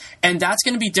TV, and that's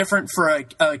going to be different for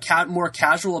a more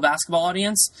casual basketball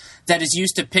audience that is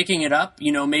used to picking it up,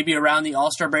 maybe around the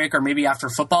All-Star break or maybe after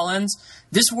football ends.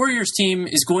 This Warriors team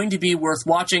is going to be worth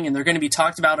watching, and they're going to be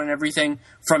talked about on everything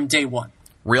from day one.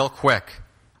 Real quick,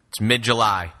 it's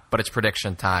mid-July, but it's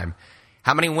prediction time.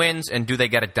 How many wins, and do they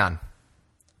get it done?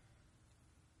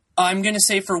 I'm going to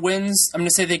say for wins, I'm going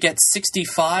to say they get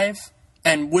 65,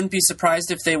 and wouldn't be surprised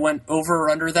if they went over or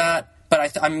under that.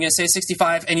 But I'm going to say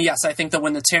 65, and yes, I think they'll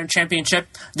win the championship.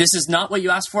 This is not what you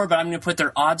asked for, but I'm going to put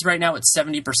their odds right now at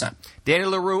 70%. Danny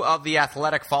Leroux of The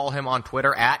Athletic. Follow him on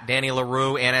Twitter at Danny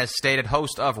Leroux, and as stated,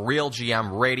 host of Real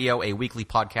GM Radio, a weekly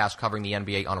podcast covering the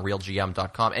NBA on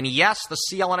RealGM.com. And yes, the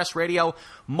CLNS Radio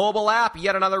mobile app,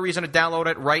 yet another reason to download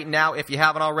it right now if you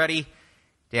haven't already.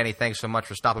 Danny, thanks so much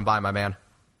for stopping by, my man.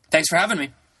 Thanks for having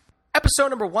me. Episode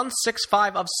number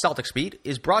 165 of Celtics Beat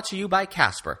is brought to you by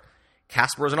Casper.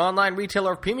 Casper is an online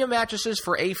retailer of premium mattresses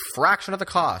for a fraction of the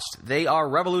cost. They are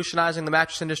revolutionizing the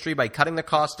mattress industry by cutting the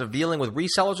cost of dealing with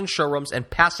resellers and showrooms and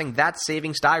passing that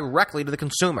savings directly to the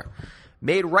consumer.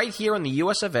 Made right here in the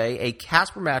US of A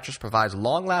Casper mattress provides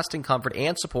long-lasting comfort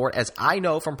and support, as I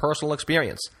know from personal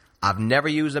experience. I've never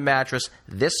used a mattress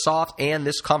this soft and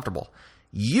this comfortable.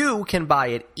 You can buy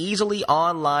it easily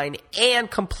online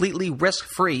and completely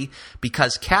risk-free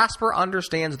because Casper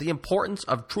understands the importance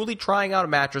of truly trying out a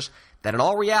mattress that in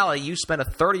all reality you spend a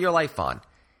third of your life on.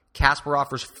 Casper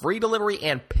offers free delivery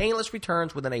and painless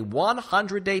returns within a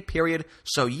 100-day period,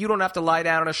 so you don't have to lie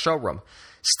down in a showroom.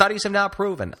 Studies have now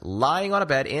proven lying on a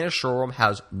bed in a showroom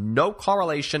has no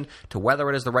correlation to whether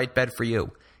it is the right bed for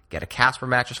you. Get a Casper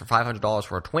mattress for $500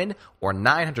 for a twin or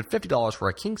 $950 for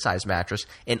a king-size mattress,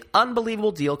 an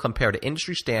unbelievable deal compared to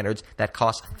industry standards that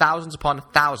cost thousands upon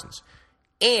thousands.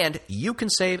 And you can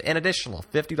save an additional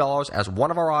 $50 as one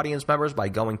of our audience members by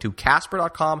going to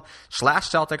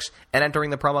Casper.com/Celtics and entering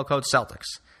the promo code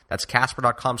Celtics. That's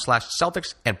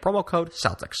Casper.com/Celtics and promo code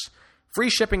Celtics.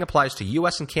 Free shipping applies to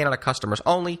U.S. and Canada customers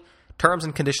only. Terms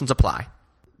and conditions apply.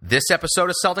 This episode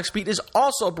of Celtics Beat is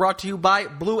also brought to you by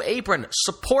Blue Apron.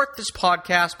 Support this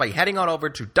podcast by heading on over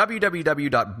to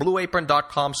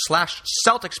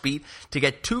www.blueapron.com/CelticsBeat to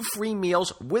get 2 free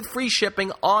meals with free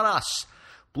shipping on us.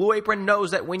 Blue Apron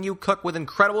knows that when you cook with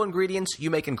incredible ingredients, you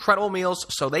make incredible meals,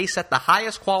 so they set the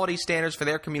highest quality standards for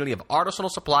their community of artisanal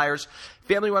suppliers,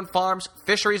 family-run farms,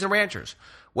 fisheries, and ranchers.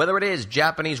 Whether it is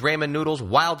Japanese ramen noodles,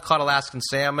 wild-caught Alaskan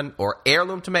salmon, or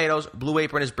heirloom tomatoes, Blue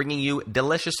Apron is bringing you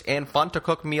delicious and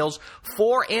fun-to-cook meals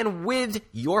for and with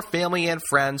your family and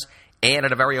friends, and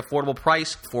at a very affordable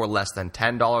price for less than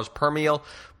 $10 per meal.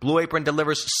 Blue Apron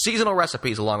delivers seasonal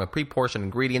recipes along with pre-portioned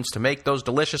ingredients to make those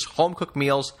delicious home-cooked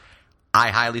meals.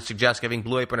 I highly suggest giving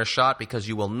Blue Apron a shot because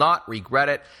you will not regret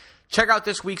it. Check out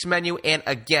this week's menu and,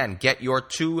 again, get your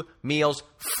 2 meals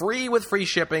free with free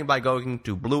shipping by going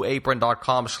to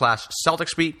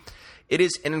blueapron.com/CelticsBeat. It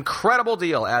is an incredible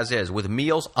deal, as is, with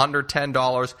meals under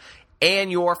 $10, and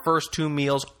your first 2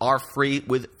 meals are free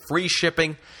with free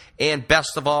shipping. And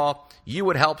best of all, you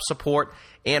would help support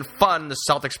and fund the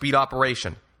Celtics Beat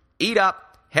operation. Eat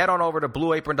up. Head on over to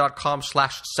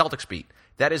blueapron.com/CelticsBeat.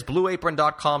 That is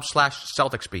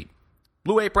blueapron.com/CelticsBeat.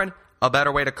 Blue Apron, a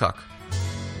better way to cook.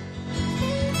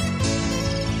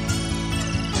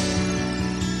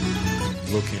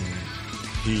 Looking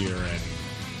here and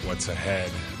what's ahead,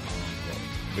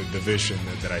 the vision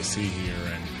that I see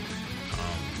here, and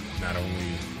not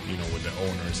only with the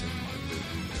owners and the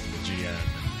GM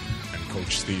and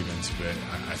Coach Stevens, but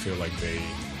I feel like they're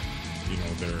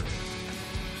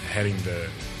heading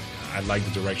I like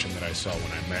the direction that I saw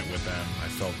when I met with them. I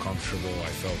felt comfortable. I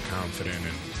felt confident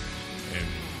in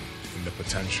the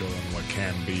potential and what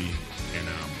can be, and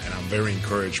I'm very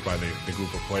encouraged by the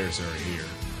group of players that are here.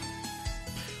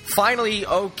 Finally,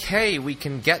 okay, we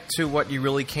can get to what you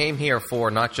really came here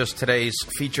for, not just today's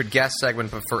featured guest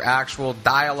segment, but for actual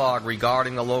dialogue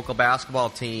regarding the local basketball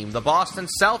team, the Boston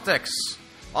Celtics,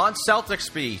 on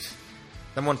Celtics Beat,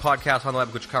 the #1 podcast on the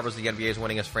web which covers the NBA's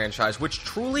winningest franchise, which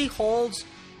truly holds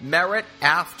merit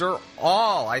after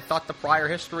all. I thought the prior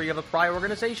history of the prior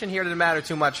organization here didn't matter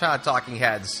too much, huh, Talking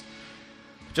Heads?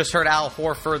 Just heard Al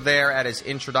Horford there at his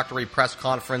introductory press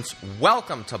conference.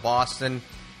 Welcome to Boston.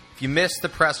 If you missed the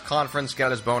press conference, get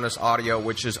his bonus audio,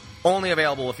 which is only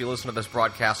available if you listen to this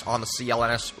broadcast on the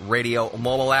CLNS Radio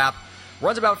mobile app.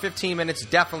 Runs about 15 minutes,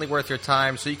 definitely worth your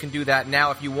time, so you can do that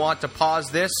now if you want to pause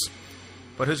this.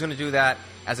 But who's going to do that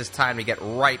as it's time to get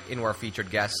right into our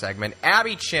featured guest segment?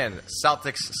 Abby Chin,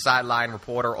 Celtics sideline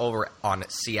reporter over on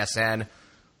CSN.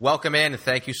 Welcome in, and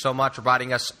thank you so much for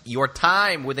providing us your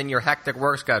time within your hectic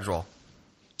work schedule.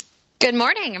 Good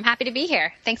morning. I'm happy to be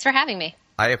here. Thanks for having me.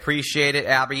 I appreciate it,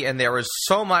 Abby, and there is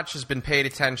so much has been paid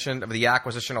attention of the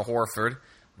acquisition of Horford,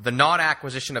 the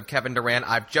non-acquisition of Kevin Durant.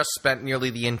 I've just spent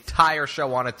nearly the entire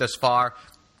show on it this far.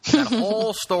 That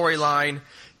whole storyline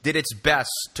did its best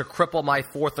to cripple my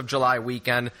 4th of July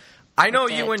weekend. I know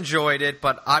you enjoyed it,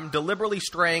 but I'm deliberately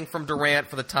straying from Durant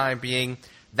for the time being.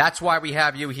 That's why we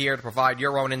have you here to provide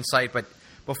your own insight. But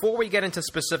before we get into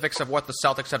specifics of what the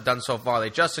Celtics have done so far, they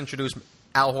just introduced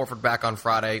Al Horford back on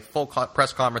Friday. Full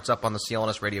press conference up on the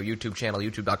CLNS Radio YouTube channel,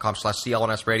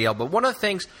 youtube.com/CLNS Radio. But one of the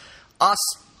things us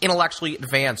intellectually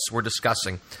advanced were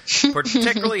discussing,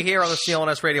 particularly here on the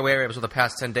CLNS Radio airwaves over the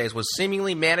past 10 days, was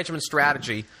seemingly management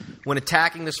strategy when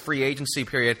attacking this free agency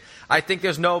period. I think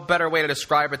there's no better way to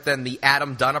describe it than the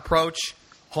Adam Dunn approach.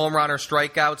 Home run or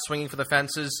strikeout, swinging for the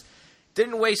fences.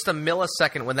 Didn't waste a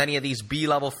millisecond with any of these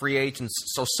B-level free agents.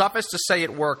 So suffice to say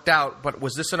it worked out, but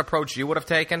was this an approach you would have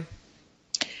taken?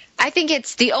 I think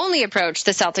it's the only approach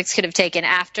the Celtics could have taken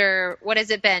after, what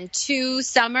has it been, 2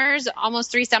 summers,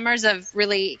 almost 3 summers of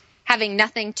really having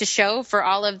nothing to show for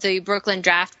all of the Brooklyn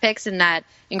draft picks in that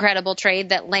incredible trade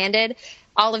that landed.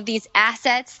 all of these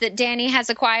assets that Danny has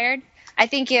acquired. I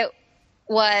think it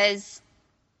was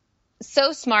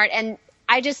so smart. And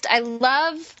I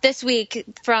love this week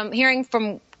from hearing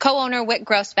from co-owner Wyc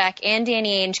Grousbeck and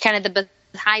Danny Ainge, kind of the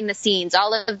behind the scenes,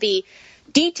 all of the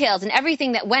details and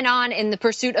everything that went on in the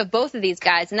pursuit of both of these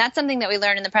guys. And that's something that we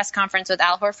learned in the press conference with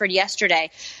Al Horford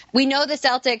yesterday. We know the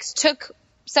Celtics took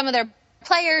some of their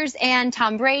players and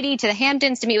Tom Brady to the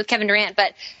Hamptons to meet with Kevin Durant,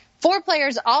 but 4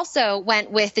 players also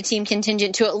went with the team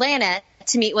contingent to Atlanta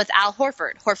to meet with Al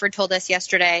Horford. Horford told us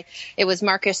yesterday it was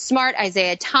Marcus Smart,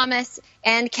 Isaiah Thomas,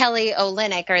 and Kelly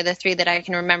Olynyk are the 3 that I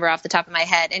can remember off the top of my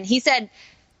head. And he said,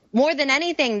 more than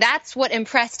anything, that's what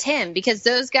impressed him, because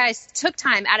those guys took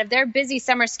time out of their busy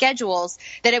summer schedules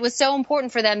that it was so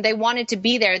important for them. They wanted to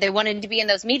be there. They wanted to be in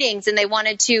those meetings, and they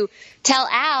wanted to tell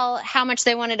Al how much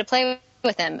they wanted to play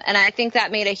with him. And I think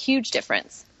that made a huge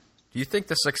difference. Do you think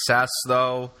the success,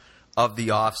 though, of the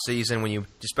offseason,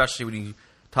 especially when you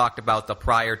talked about the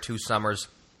prior 2 summers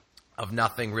of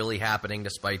nothing really happening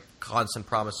despite constant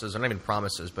promises, or not even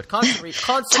promises, but constantly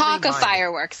talk of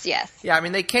fireworks, yes. Yeah, I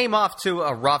mean, they came off to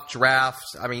a rough draft.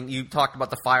 I mean, you talked about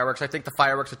the fireworks. I think the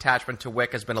fireworks attachment to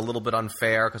Wyc has been a little bit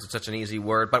unfair because it's such an easy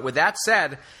word. But with that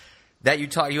said, that you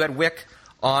had Wyc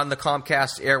on the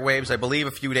Comcast airwaves, I believe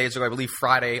a few days ago, I believe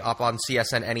Friday, up on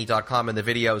csnne.com in the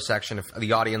video section if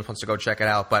the audience wants to go check it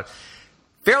out. But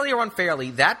fairly or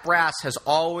unfairly, that brass has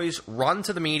always run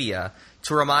to the media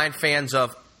to remind fans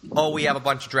of, oh, we have a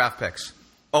bunch of draft picks.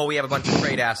 Oh, we have a bunch of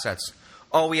trade assets.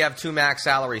 Oh, we have 2 max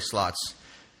salary slots.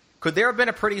 Could there have been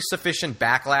a pretty sufficient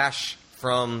backlash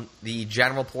from the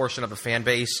general portion of the fan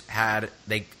base had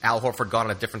Al Horford gone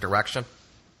in a different direction?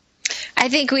 I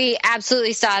think we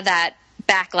absolutely saw that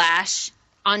backlash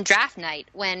on draft night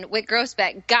when Wyc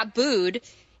Grousbeck got booed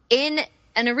in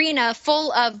an arena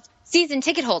full of season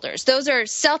ticket holders. Those are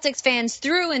Celtics fans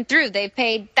through and through. They've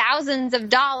paid thousands of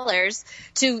dollars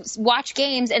to watch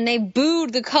games, and they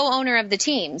booed the co-owner of the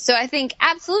team. So I think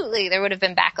absolutely there would have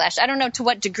been backlash. I don't know to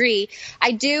what degree.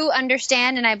 I do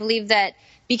understand, and I believe that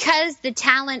because the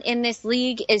talent in this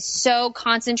league is so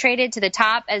concentrated to the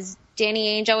top, as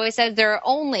Danny Ainge always says, there are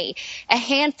only a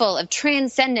handful of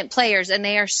transcendent players, and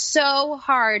they are so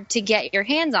hard to get your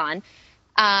hands on,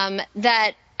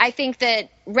 that I think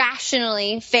that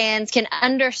rationally fans can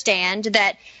understand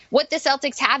that what the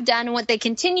Celtics have done and what they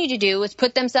continue to do is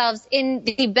put themselves in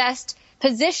the best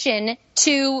position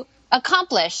to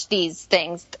accomplish these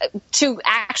things, to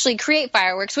actually create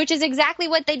fireworks, which is exactly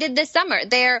what they did this summer.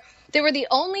 They were the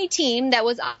only team that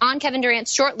was on Kevin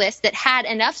Durant's short list that had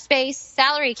enough space,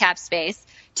 salary cap space,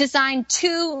 to sign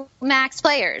 2 max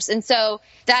players. And so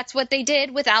that's what they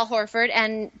did with Al Horford,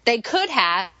 and they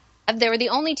were the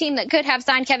only team that could have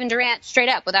signed Kevin Durant straight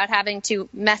up without having to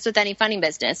mess with any funny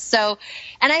business. So,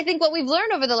 and I think what we've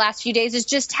learned over the last few days is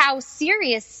just how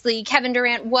seriously Kevin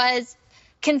Durant was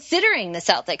considering the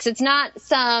Celtics. It's not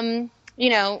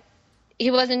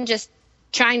he wasn't just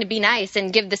trying to be nice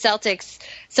and give the Celtics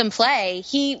some play.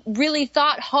 He really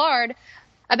thought hard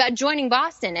about joining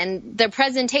Boston, and the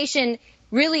presentation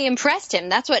really impressed him.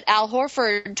 That's what Al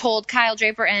Horford told Kyle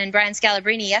Draper and Brian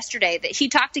Scalabrine yesterday, that he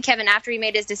talked to Kevin after he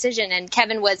made his decision, and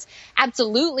Kevin was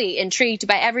absolutely intrigued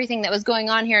by everything that was going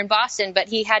on here in Boston, but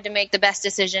he had to make the best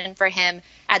decision for him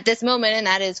at this moment, and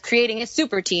that is creating a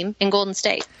super team in Golden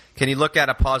State. Can you look at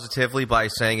it positively by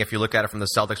saying, if you look at it from the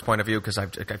Celtics point of view, because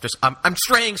I'm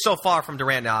straying so far from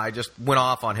Durant now, I just went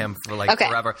off on him for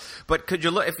forever. But could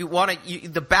you look, if you want to,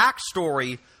 the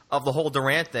backstory of the whole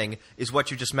Durant thing is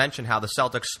what you just mentioned, how the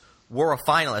Celtics were a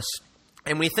finalist.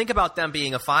 And when you think about them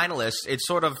being a finalist, it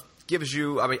sort of gives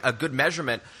you a good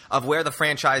measurement of where the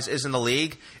franchise is in the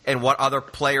league and what other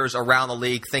players around the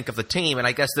league think of the team. And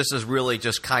I guess this is really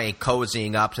just kind of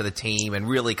cozying up to the team and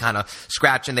really kind of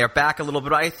scratching their back a little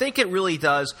bit. I think it really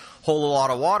does hold a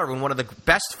lot of water when one of the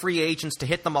best free agents to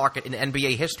hit the market in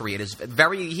NBA history. It is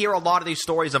you hear a lot of these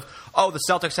stories of, oh, the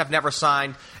Celtics have never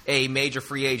signed a major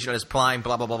free agent in his prime,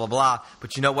 blah, blah, blah, blah, blah.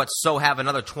 But you know what? So have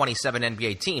another 27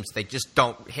 NBA teams. They just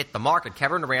don't hit the market.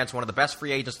 Kevin Durant's one of the best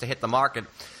free agents to hit the market.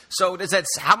 So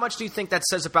how much do you think that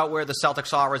says about where the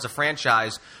Celtics are as a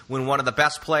franchise when one of the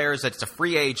best players that's a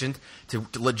free agent to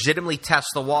legitimately test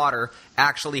the water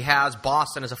actually has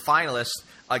Boston as a finalist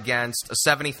against a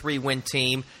 73-win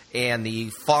team and the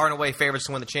far and away favorites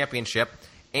to win the championship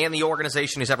and the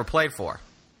organization he's ever played for?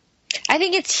 I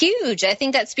think it's huge. I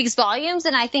think that speaks volumes,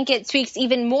 and I think it speaks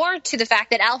even more to the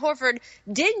fact that Al Horford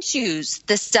did choose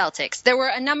the Celtics. There were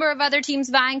a number of other teams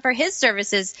vying for his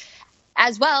services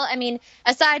as well. I mean,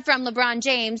 aside from LeBron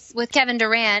James, with Kevin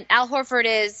Durant, Al Horford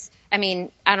is, I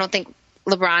don't think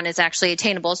LeBron is actually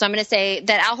attainable. So I'm going to say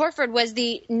that Al Horford was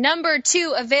the number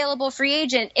 2 available free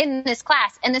agent in this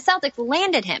class, and the Celtics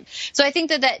landed him. So I think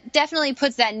that definitely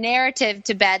puts that narrative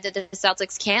to bed that the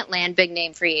Celtics can't land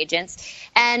big-name free agents,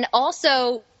 and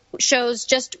also shows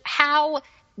just how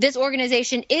this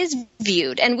organization is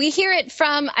viewed. And we hear it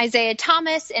from Isaiah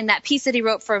Thomas in that piece that he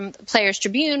wrote from Players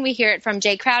Tribune. We hear it from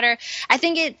Jay Crowder. I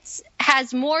think it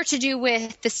has more to do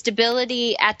with the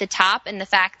stability at the top and the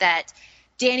fact that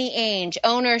Danny Ainge,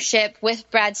 ownership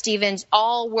with Brad Stevens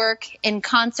all work in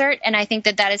concert. And I think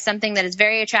that is something that is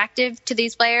very attractive to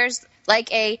these players,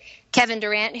 like a Kevin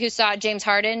Durant, who saw James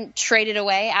Harden traded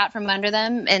away out from under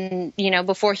them and,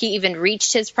 before he even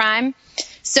reached his prime.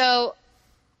 So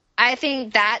I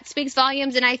think that speaks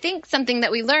volumes. And I think something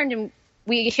that we learned, and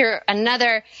we hear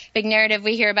another big narrative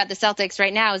we hear about the Celtics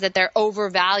right now, is that they're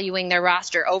overvaluing their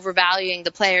roster, overvaluing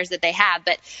the players that they have.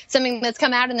 But something that's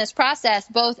come out in this process,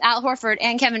 both Al Horford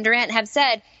and Kevin Durant have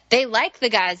said they like the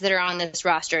guys that are on this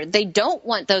roster. They don't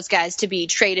want those guys to be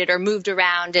traded or moved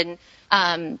around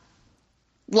and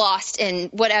lost in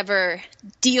whatever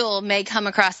deal may come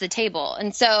across the table.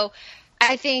 And so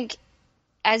I think,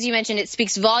 as you mentioned, it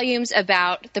speaks volumes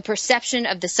about the perception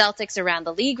of the Celtics around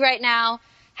the league right now.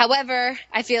 However,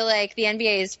 I feel like the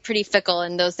NBA is pretty fickle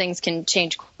and those things can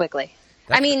change quickly.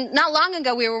 Not long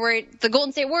ago we were worried the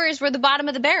Golden State Warriors were the bottom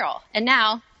of the barrel, and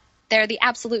now they're the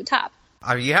absolute top.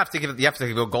 You have to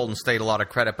give Golden State a lot of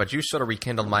credit, but you sort of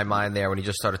rekindled my mind there when you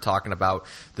just started talking about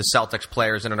the Celtics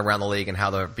players in and around the league and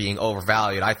how they're being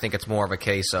overvalued. I think it's more of a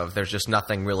case of there's just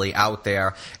nothing really out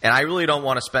there, and I really don't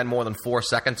want to spend more than 4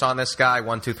 seconds on this guy.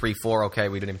 1, 2, 3, 4. Okay,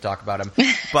 we didn't even talk about him,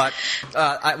 but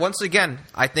once again,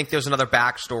 I think there's another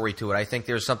backstory to it. I think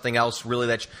there's something else really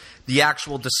that the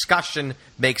actual discussion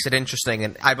makes it interesting,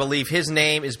 and I believe his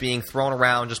name is being thrown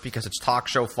around just because it's talk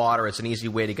show fodder. It's an easy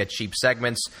way to get cheap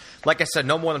segments. Like I said,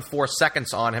 no more than 4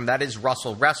 seconds on him. That is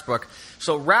Russell Westbrook.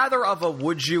 So rather of a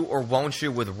would you or won't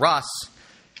you with Russ,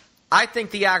 I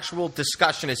think the actual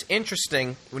discussion is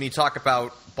interesting when you talk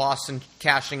about Boston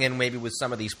cashing in maybe with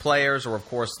some of these players, or of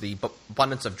course the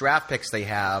abundance of draft picks they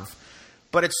have.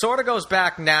 But it sort of goes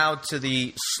back now to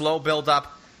the slow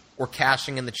build-up or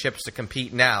cashing in the chips to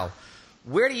compete now.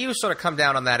 Where do you sort of come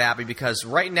down on that, Abby? Because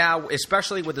right now,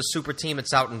 especially with the super team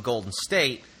that's out in Golden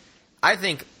State, I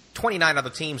think 29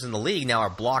 other teams in the league now are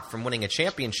blocked from winning a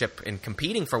championship and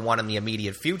competing for one in the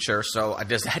immediate future. So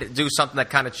does that do something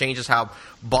that kind of changes how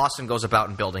Boston goes about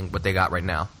in building what they got right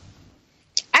now?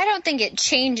 I don't think it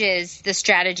changes the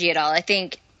strategy at all. I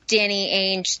think Danny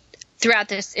Ainge, throughout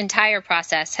this entire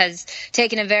process, has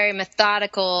taken a very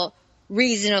methodical,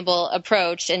 reasonable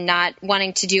approach and not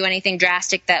wanting to do anything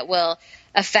drastic that will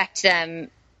affect them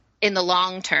in the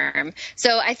long term.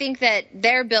 So I think that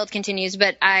their build continues,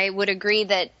 but I would agree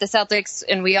that the Celtics,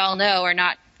 and we all know, are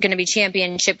not going to be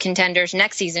championship contenders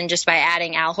next season just by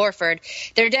adding Al Horford.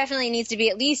 There definitely needs to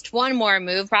be at least one more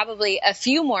move, probably a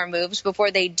few more moves before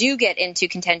they do get into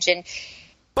contention.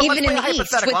 But even in the East with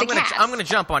the Cavs. I'm going to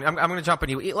jump on. I'm going to jump on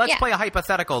you. Let's play a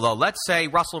hypothetical, though. Let's say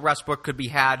Russell Westbrook could be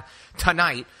had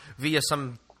tonight via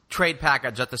some trade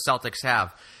package that the Celtics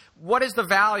have. What is the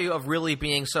value of really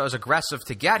being so as aggressive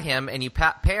to get him, and you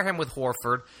pair him with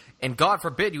Horford, and God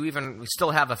forbid you even still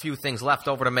have a few things left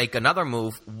over to make another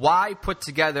move? Why put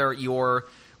together your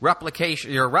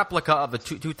replica of the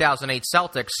 2008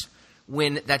 Celtics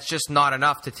when that's just not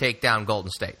enough to take down Golden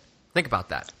State? Think about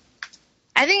that.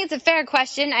 I think it's a fair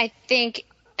question. I think,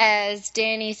 as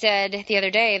Danny said the other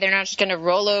day, they're not just going to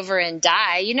roll over and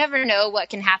die. You never know what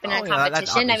can happen in a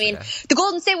competition. The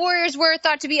Golden State Warriors were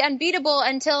thought to be unbeatable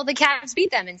until the Cavs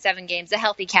beat them in 7 games, a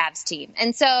healthy Cavs team.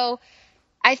 And so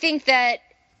I think that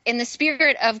in the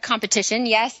spirit of competition,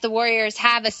 yes, the Warriors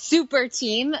have a super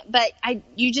team, but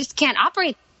you just can't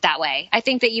operate that way. I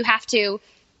think that you have to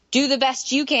do the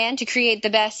best you can to create the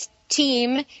best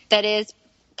team that is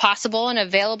possible and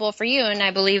available for you, and I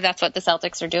believe that's what the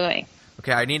Celtics are doing.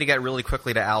 Okay, I need to get really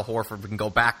quickly to Al Horford. We can go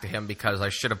back to him because I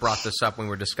should have brought this up when we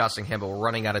were discussing him, but we're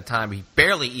running out of time. He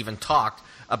barely even talked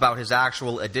about his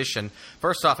actual addition.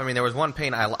 First off, there was one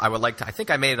pain I would like to – I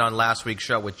think I made it on last week's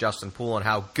show with Justin Poole on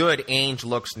how good Ainge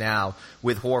looks now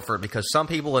with Horford, because some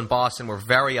people in Boston were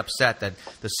very upset that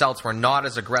the Celtics were not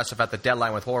as aggressive at the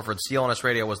deadline with Horford. CLNS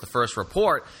Radio was the first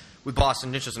report with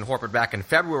Boston interest in Horford back in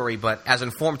February, but as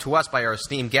informed to us by our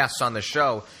esteemed guests on the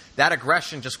show, that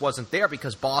aggression just wasn't there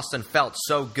because Boston felt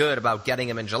so good about getting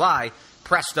him in July.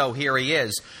 Presto, here he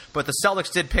is. But the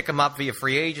Celtics did pick him up via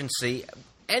free agency.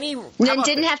 any...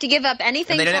 didn't have to give up anything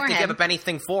for him. And they didn't have to give up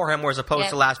anything for him, whereas opposed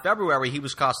to last February, he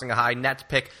was costing a high net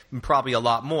pick and probably a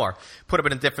lot more. Put a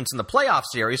bit of difference in the playoff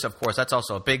series, of course, that's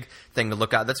also a big thing to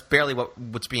look at. That's barely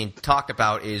what's being talked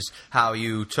about, is how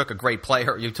you took a great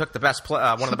player, you took the best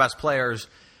one of the best players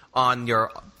on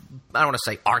your... I don't want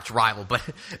to say arch rival, but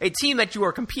a team that you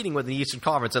were competing with in the Eastern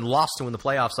Conference and lost to in the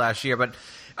playoffs last year. But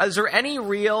is there any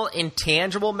real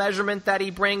intangible measurement that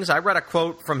he brings? I read a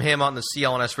quote from him on the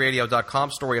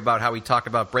CLNSradio.com story about how he talked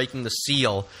about breaking the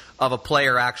seal of a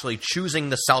player actually choosing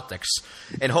the Celtics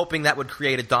and hoping that would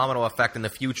create a domino effect in the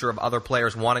future of other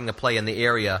players wanting to play in the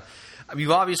area.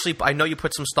 You've obviously, I know you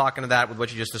put some stock into that with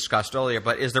what you just discussed earlier,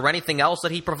 but is there anything else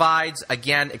that he provides,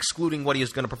 again, excluding what he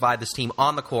is going to provide this team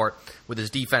on the court with his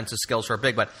defensive skills for a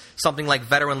big, but something like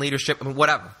veteran leadership, I mean,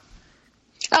 whatever?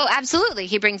 Oh, absolutely.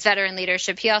 He brings veteran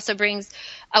leadership. He also brings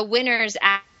a winner's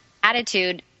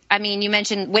attitude. I mean, you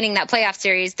mentioned winning that playoff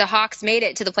series. The Hawks made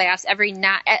it to the playoffs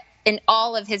in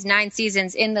all of his 9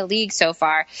 seasons in the league so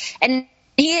far. And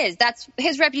he is. That's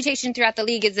his reputation throughout the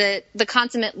league, is the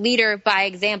consummate leader by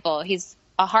example. He's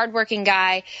a hardworking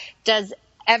guy, does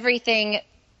everything,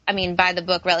 I mean, by the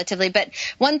book relatively. But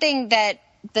one thing that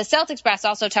the Celtics brass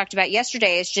also talked about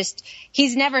yesterday is just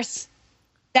he's never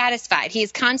satisfied.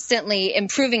 He's constantly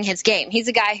improving his game. He's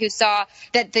a guy who saw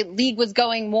that the league was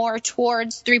going more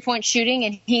towards three-point shooting,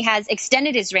 and he has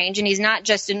extended his range, and he's not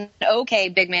just an okay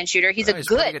big-man shooter. He's a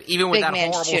good even with that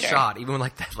horrible shooter. Shot, even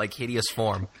with that hideous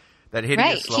form. That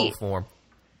hideous slow form.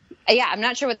 Yeah, I'm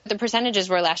not sure what the percentages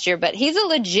were last year, but he's a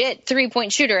legit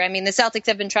three-point shooter. I mean, the Celtics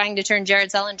have been trying to turn Jared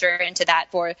Sullinger into that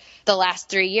for the last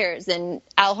 3 years, and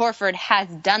Al Horford has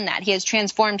done that. He has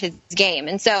transformed his game.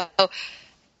 And so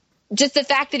just the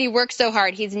fact that he works so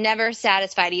hard, he's never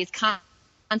satisfied. He's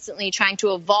constantly trying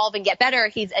to evolve and get better.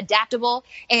 He's adaptable,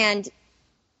 and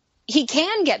he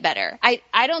can get better.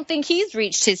 I don't think he's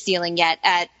reached his ceiling yet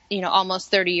at almost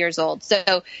 30 years old.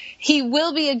 So he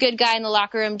will be a good guy in the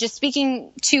locker room. Just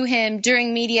speaking to him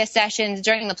during media sessions,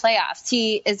 during the playoffs,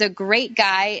 he is a great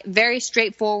guy, very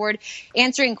straightforward,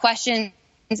 answering questions,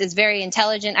 is very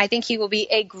intelligent. I think he will be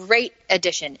a great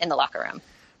addition in the locker room.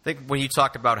 I think when you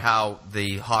talk about how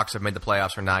the Hawks have made the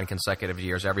playoffs for 9 consecutive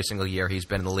years, every single year he's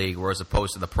been in the league, whereas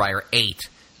opposed to the prior 8,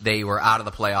 they were out of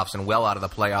the playoffs and well out of the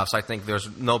playoffs. I think there's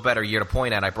no better year to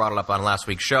point at. I brought it up on last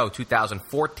week's show,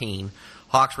 2014.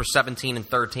 Hawks were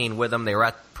 17-13 with him. They were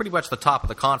at pretty much the top of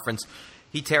the conference.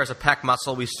 He tears a pec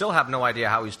muscle. We still have no idea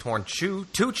how he's torn 2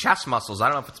 chest muscles. I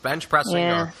don't know if it's bench pressing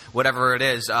or whatever it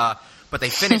is. But they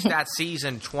finished that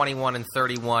season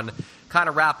 21-31. Kind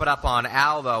of wrap it up on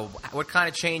Al, though. What kind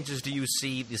of changes do you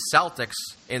see the Celtics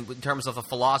in terms of the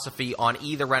philosophy on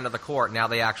either end of the court now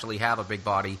they actually have a big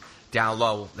body down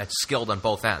low that's skilled on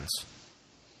both ends?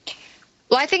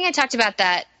 Well, I think I talked about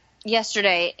that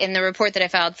yesterday in the report that I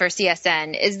filed for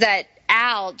CSN, is that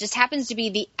Al just happens to be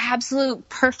the absolute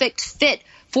perfect fit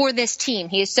for this team.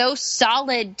 He is so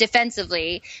solid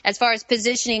defensively as far as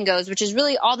positioning goes, which is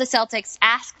really all the Celtics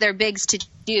ask their bigs to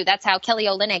do. That's how Kelly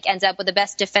Olynyk ends up with the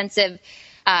best defensive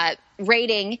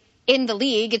rating in the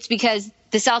league. It's because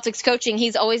the Celtics coaching,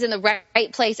 he's always in the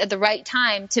right place at the right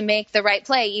time to make the right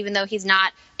play, even though he's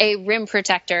not a rim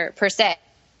protector per se.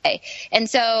 And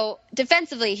so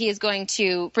defensively, he is going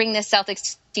to bring this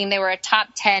Celtics team. They were a top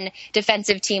 10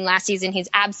 defensive team last season. He's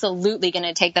absolutely going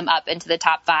to take them up into the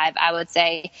top 5, I would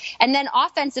say. And then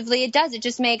offensively, it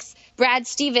just makes Brad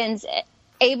Stevens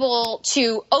able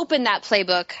to open that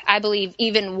playbook, I believe,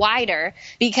 even wider,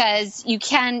 because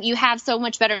you have so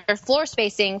much better floor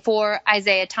spacing for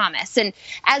Isaiah Thomas. And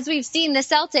as we've seen, the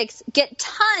Celtics get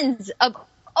tons of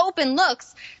open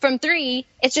looks from 3.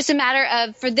 It's just a matter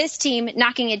of, for this team,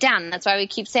 knocking it down. That's why we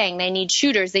keep saying they need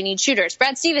shooters.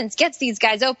 Brad Stevens gets these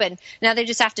guys open. Now they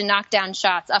just have to knock down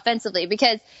shots offensively,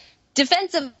 because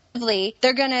defensively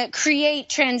they're going to create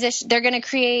transition. They're going to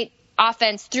create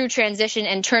offense through transition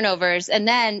and turnovers. And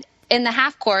then in the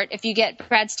half court, if you get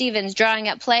Brad Stevens drawing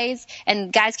up plays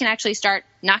and guys can actually start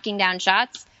knocking down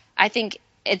shots, I think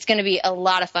it's going to be a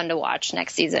lot of fun to watch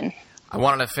next season. I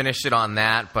wanted to finish it on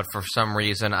that, but for some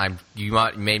reason, you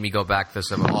made me go back to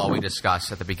this of all we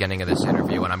discussed at the beginning of this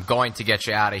interview, and I'm going to get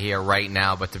you out of here right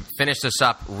now. But to finish this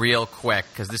up real quick,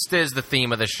 because this is the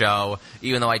theme of the show,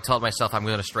 even though I told myself I'm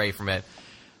going to stray from it.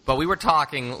 But we were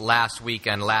talking last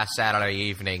Saturday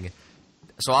evening,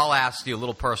 so I'll ask you a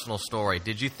little personal story.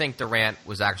 Did you think Durant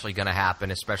was actually going to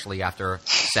happen, especially after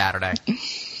Saturday?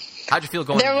 How'd you feel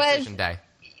going into decision day?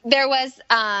 There was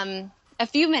a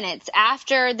few minutes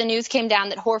after the news came down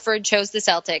that Horford chose the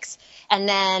Celtics, and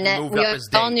then we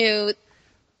all knew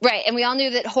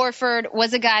that Horford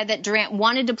was a guy that Durant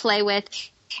wanted to play with.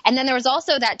 And then there was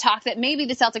also that talk that maybe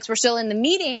the Celtics were still in the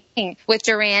meeting with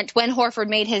Durant when Horford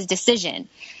made his decision.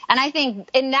 And I think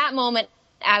in that moment,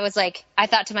 I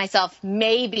thought to myself,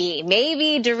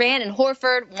 maybe Durant and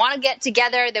Horford want to get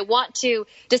together. They want to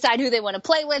decide who they want to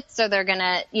play with. So they're going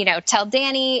to, tell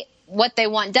Danny what they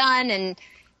want done, and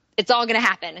it's all going to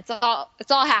happen. It's all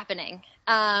happening.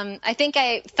 I think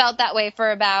I felt that way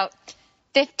for about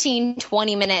 15,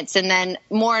 20 minutes. And then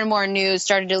more and more news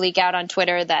started to leak out on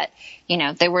Twitter that,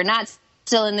 they were not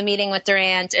still in the meeting with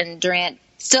Durant, and Durant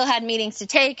still had meetings to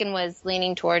take and was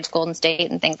leaning towards Golden State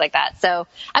and things like that. So,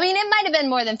 it might have been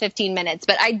more than 15 minutes,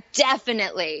 but I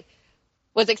definitely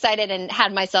was excited and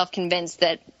had myself convinced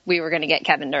that we were going to get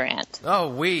Kevin Durant.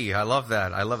 Oh, I love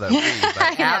that. We.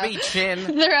 But Abby Chin.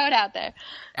 Throw it out there.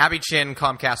 Abby Chin,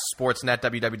 Comcast Sportsnet,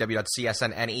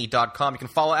 www.csnne.com. You can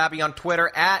follow Abby on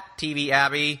Twitter at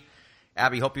TVAbby.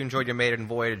 Abby, hope you enjoyed your maiden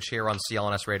voyage here on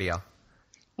CLNS Radio.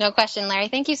 No question, Larry.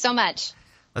 Thank you so much.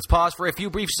 Let's pause for a few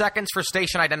brief seconds for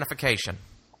station identification.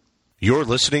 You're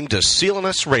listening to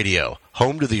CLNS Radio,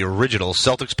 home to the original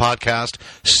Celtics podcast,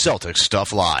 Celtics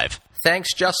Stuff Live.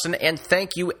 Thanks, Justin, and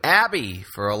thank you, Abby,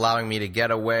 for allowing me to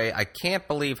get away. I can't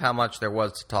believe how much there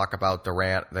was to talk about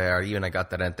Durant there. Even I got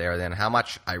that in there, then how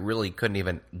much I really couldn't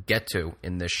even get to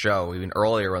in this show, even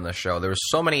earlier in the show. There were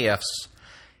so many ifs,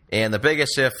 and the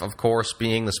biggest if, of course,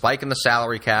 being the spike in the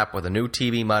salary cap with the new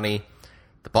TV money.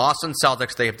 The Boston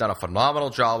Celtics, they have done a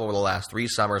phenomenal job over the last 3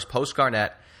 summers,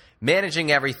 post-Garnett,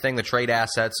 managing everything, the trade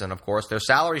assets, and, of course, their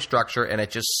salary structure, and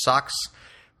it just sucks.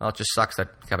 Well, it just sucks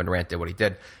that Kevin Durant did what he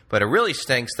did. But it really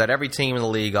stinks that every team in the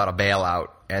league got a bailout,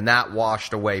 and that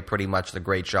washed away pretty much the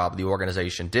great job the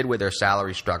organization did with their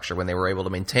salary structure when they were able to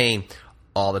maintain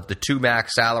all the 2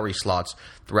 max salary slots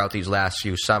throughout these last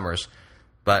few summers.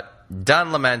 But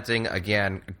done lamenting.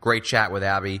 Again, great chat with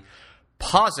Abby.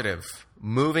 Positive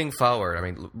moving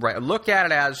forward. Look at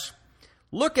it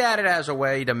as a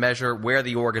way to measure where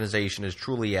the organization is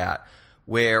truly at,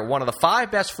 where one of the 5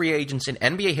 best free agents in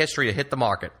NBA history to hit the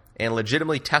market and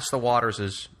legitimately test the waters,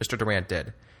 as Mr. Durant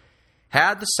did,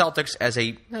 had the Celtics as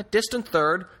a distant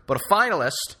third, but a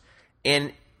finalist,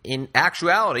 and in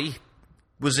actuality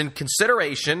was in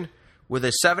consideration with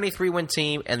a 73-win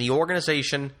team and the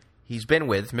organization he's been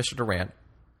with, Mr. Durant,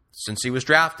 since he was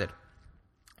drafted.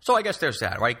 So I guess there's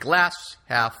that, right? Glass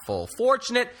half full.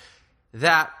 Fortunate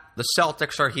that the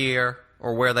Celtics are here,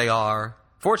 or where they are.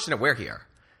 Fortunate we're here.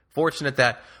 Fortunate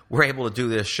that we're able to do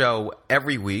this show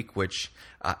every week, which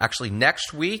actually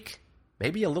next week,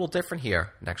 maybe a little different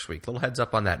here next week. Little heads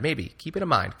up on that. Maybe. Keep it in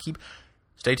mind.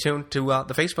 Stay tuned to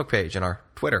the Facebook page and our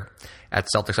Twitter at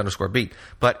Celtics_beat.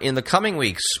 But in the coming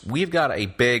weeks, we've got a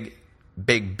big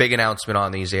announcement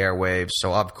on these airwaves.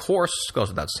 So, of course, goes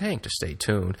without saying to stay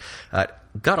tuned.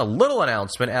 Got a little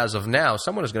announcement as of now.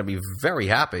 Someone is going to be very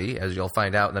happy, as you'll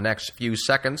find out in the next few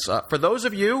seconds. For those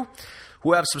of you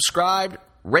who have subscribed,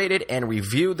 rated, and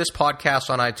reviewed this podcast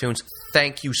on iTunes,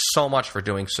 thank you so much for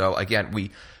doing so. Again,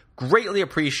 we greatly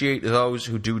appreciate those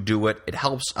who do it. It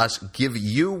helps us give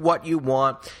you what you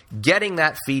want. Getting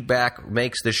that feedback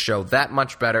makes this show that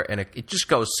much better, and it just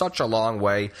goes such a long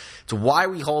way. It's why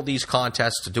we hold these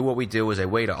contests. To do what we do is a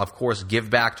way to, of course, give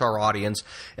back to our audience.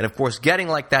 And, of course, getting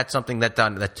like that, something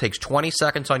that takes 20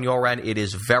 seconds on your end, it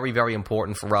is very, very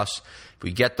important for us. If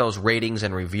we get those ratings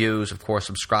and reviews, of course,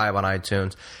 subscribe on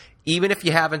iTunes. Even if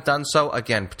you haven't done so,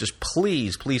 again, just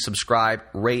please subscribe,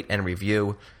 rate, and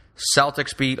review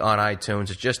Celtics Beat on iTunes.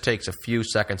 It just takes a few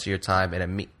seconds of your time,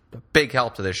 and a big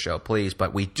help to this show, please.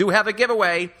 But we do have a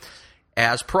giveaway,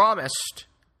 as promised,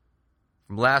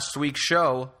 from last week's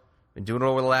show. Been doing it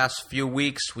over the last few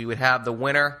weeks. We would have the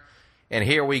winner, and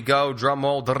here we go. Drum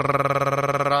roll,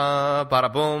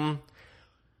 bada boom.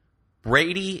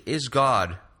 Brady is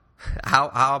God. How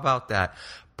about that?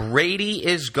 Brady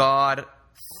is God.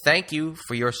 Thank you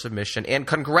for your submission, and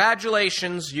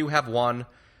congratulations, you have won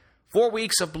 4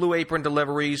 weeks of Blue Apron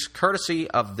deliveries, courtesy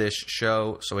of this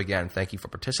show. So again, thank you for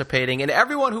participating, and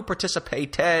everyone who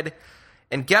participated.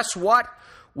 And guess what?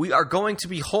 We are going to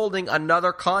be holding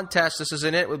another contest. This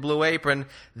isn't it with Blue Apron.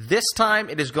 This time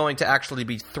it is going to actually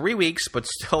be 3 weeks, but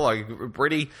still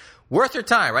pretty worth your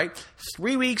time, right?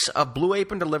 3 weeks of Blue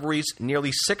Apron deliveries,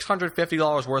 nearly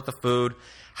 $650 worth of food.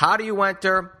 How do you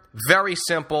enter? Very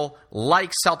simple.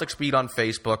 Like Celtics Beat on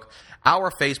Facebook.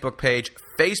 Our Facebook page,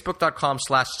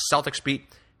 facebook.com/CelticsBeat,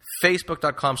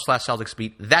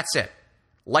 facebook.com/CelticsBeat. That's it.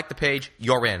 Like the page,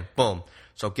 you're in. Boom.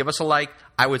 So give us a like.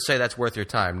 I would say that's worth your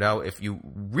time. No, if you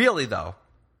really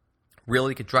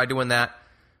could try doing that.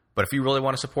 But if you really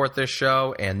want to support this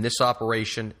show and this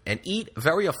operation and eat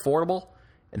very affordable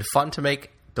and fun to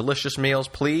make delicious meals,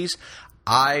 please.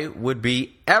 I would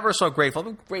be ever so grateful.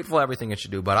 I'm grateful for everything that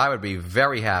you do, but I would be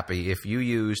very happy if you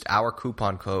used our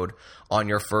coupon code on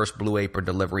your first Blue Apron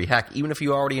delivery. Heck, even if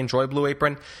you already enjoy Blue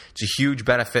Apron, it's a huge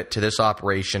benefit to this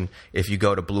operation if you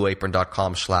go to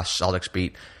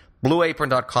blueapron.com/CelticsBeat.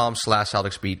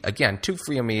 blueapron.com/CelticsBeat. Again, 2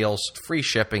 free meals, free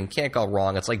shipping, can't go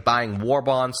wrong. It's like buying war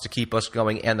bonds to keep us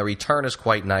going, and the return is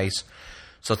quite nice.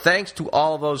 So thanks to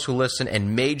all of those who listen,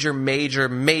 and major, major,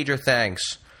 major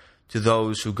thanks to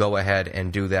those who go ahead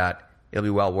and do that. It'll be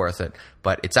well worth it.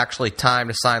 But it's actually time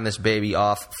to sign this baby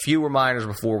off. Few reminders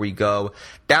before we go.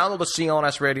 Download the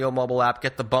CLNS Radio mobile app.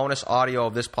 Get the bonus audio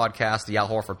of this podcast, the Al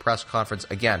Horford press conference.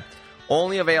 Again,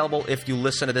 only available if you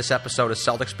listen to this episode of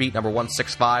Celtics Beat number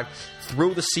 165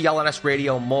 through the CLNS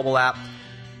Radio mobile app.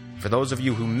 For those of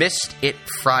you who missed it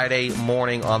Friday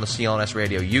morning on the CLNS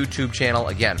Radio YouTube channel,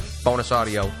 again, bonus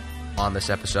audio on this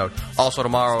episode. Also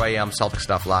tomorrow AM, Celtics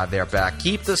Stuff Live. They're back.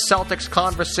 Keep the Celtics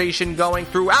conversation going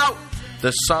throughout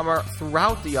the summer,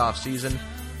 throughout the offseason.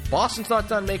 Boston's not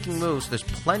done making moves. There's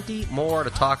plenty more to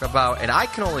talk about, and I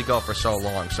can only go for so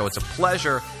long, so it's a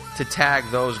pleasure to tag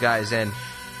those guys in.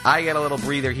 I get a little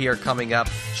breather here coming up,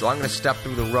 so I'm going to step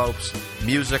through the ropes.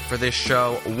 Music for this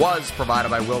show was provided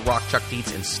by Will Rock, Chuck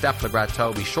Dietz, and Steph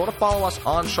Legrateau. Be sure to follow us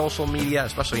on social media,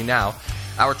 especially now.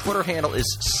 Our Twitter handle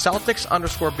is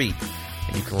Celtics_beat.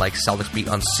 And you can like Celtics Beat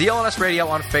on CLNS Radio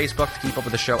on Facebook to keep up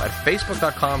with the show at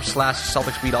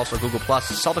Facebook.com/CelticsBeat. Also Google+,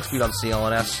 Celtics Beat on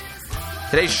CLNS.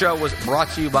 Today's show was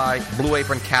brought to you by Blue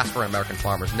Apron, Casper, and American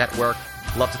Farmers Network.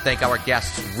 Love to thank our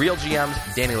guests, Real GMs,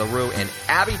 Danny LaRue and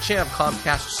Abby Chin of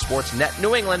Comcast Sportsnet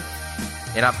New England.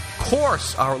 And of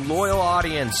course, our loyal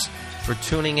audience for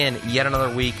tuning in yet another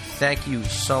week. Thank you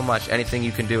so much. Anything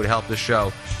you can do to help the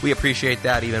show, we appreciate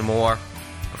that even more.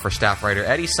 For staff writer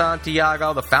Eddie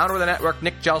Santiago, the founder of the network,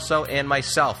 Nick Gelso, and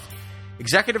myself,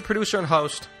 executive producer and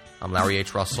host, I'm Larry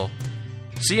H. Russell.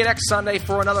 See you next Sunday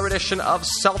for another edition of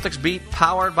Celtics Beat,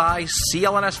 powered by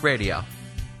CLNS Radio.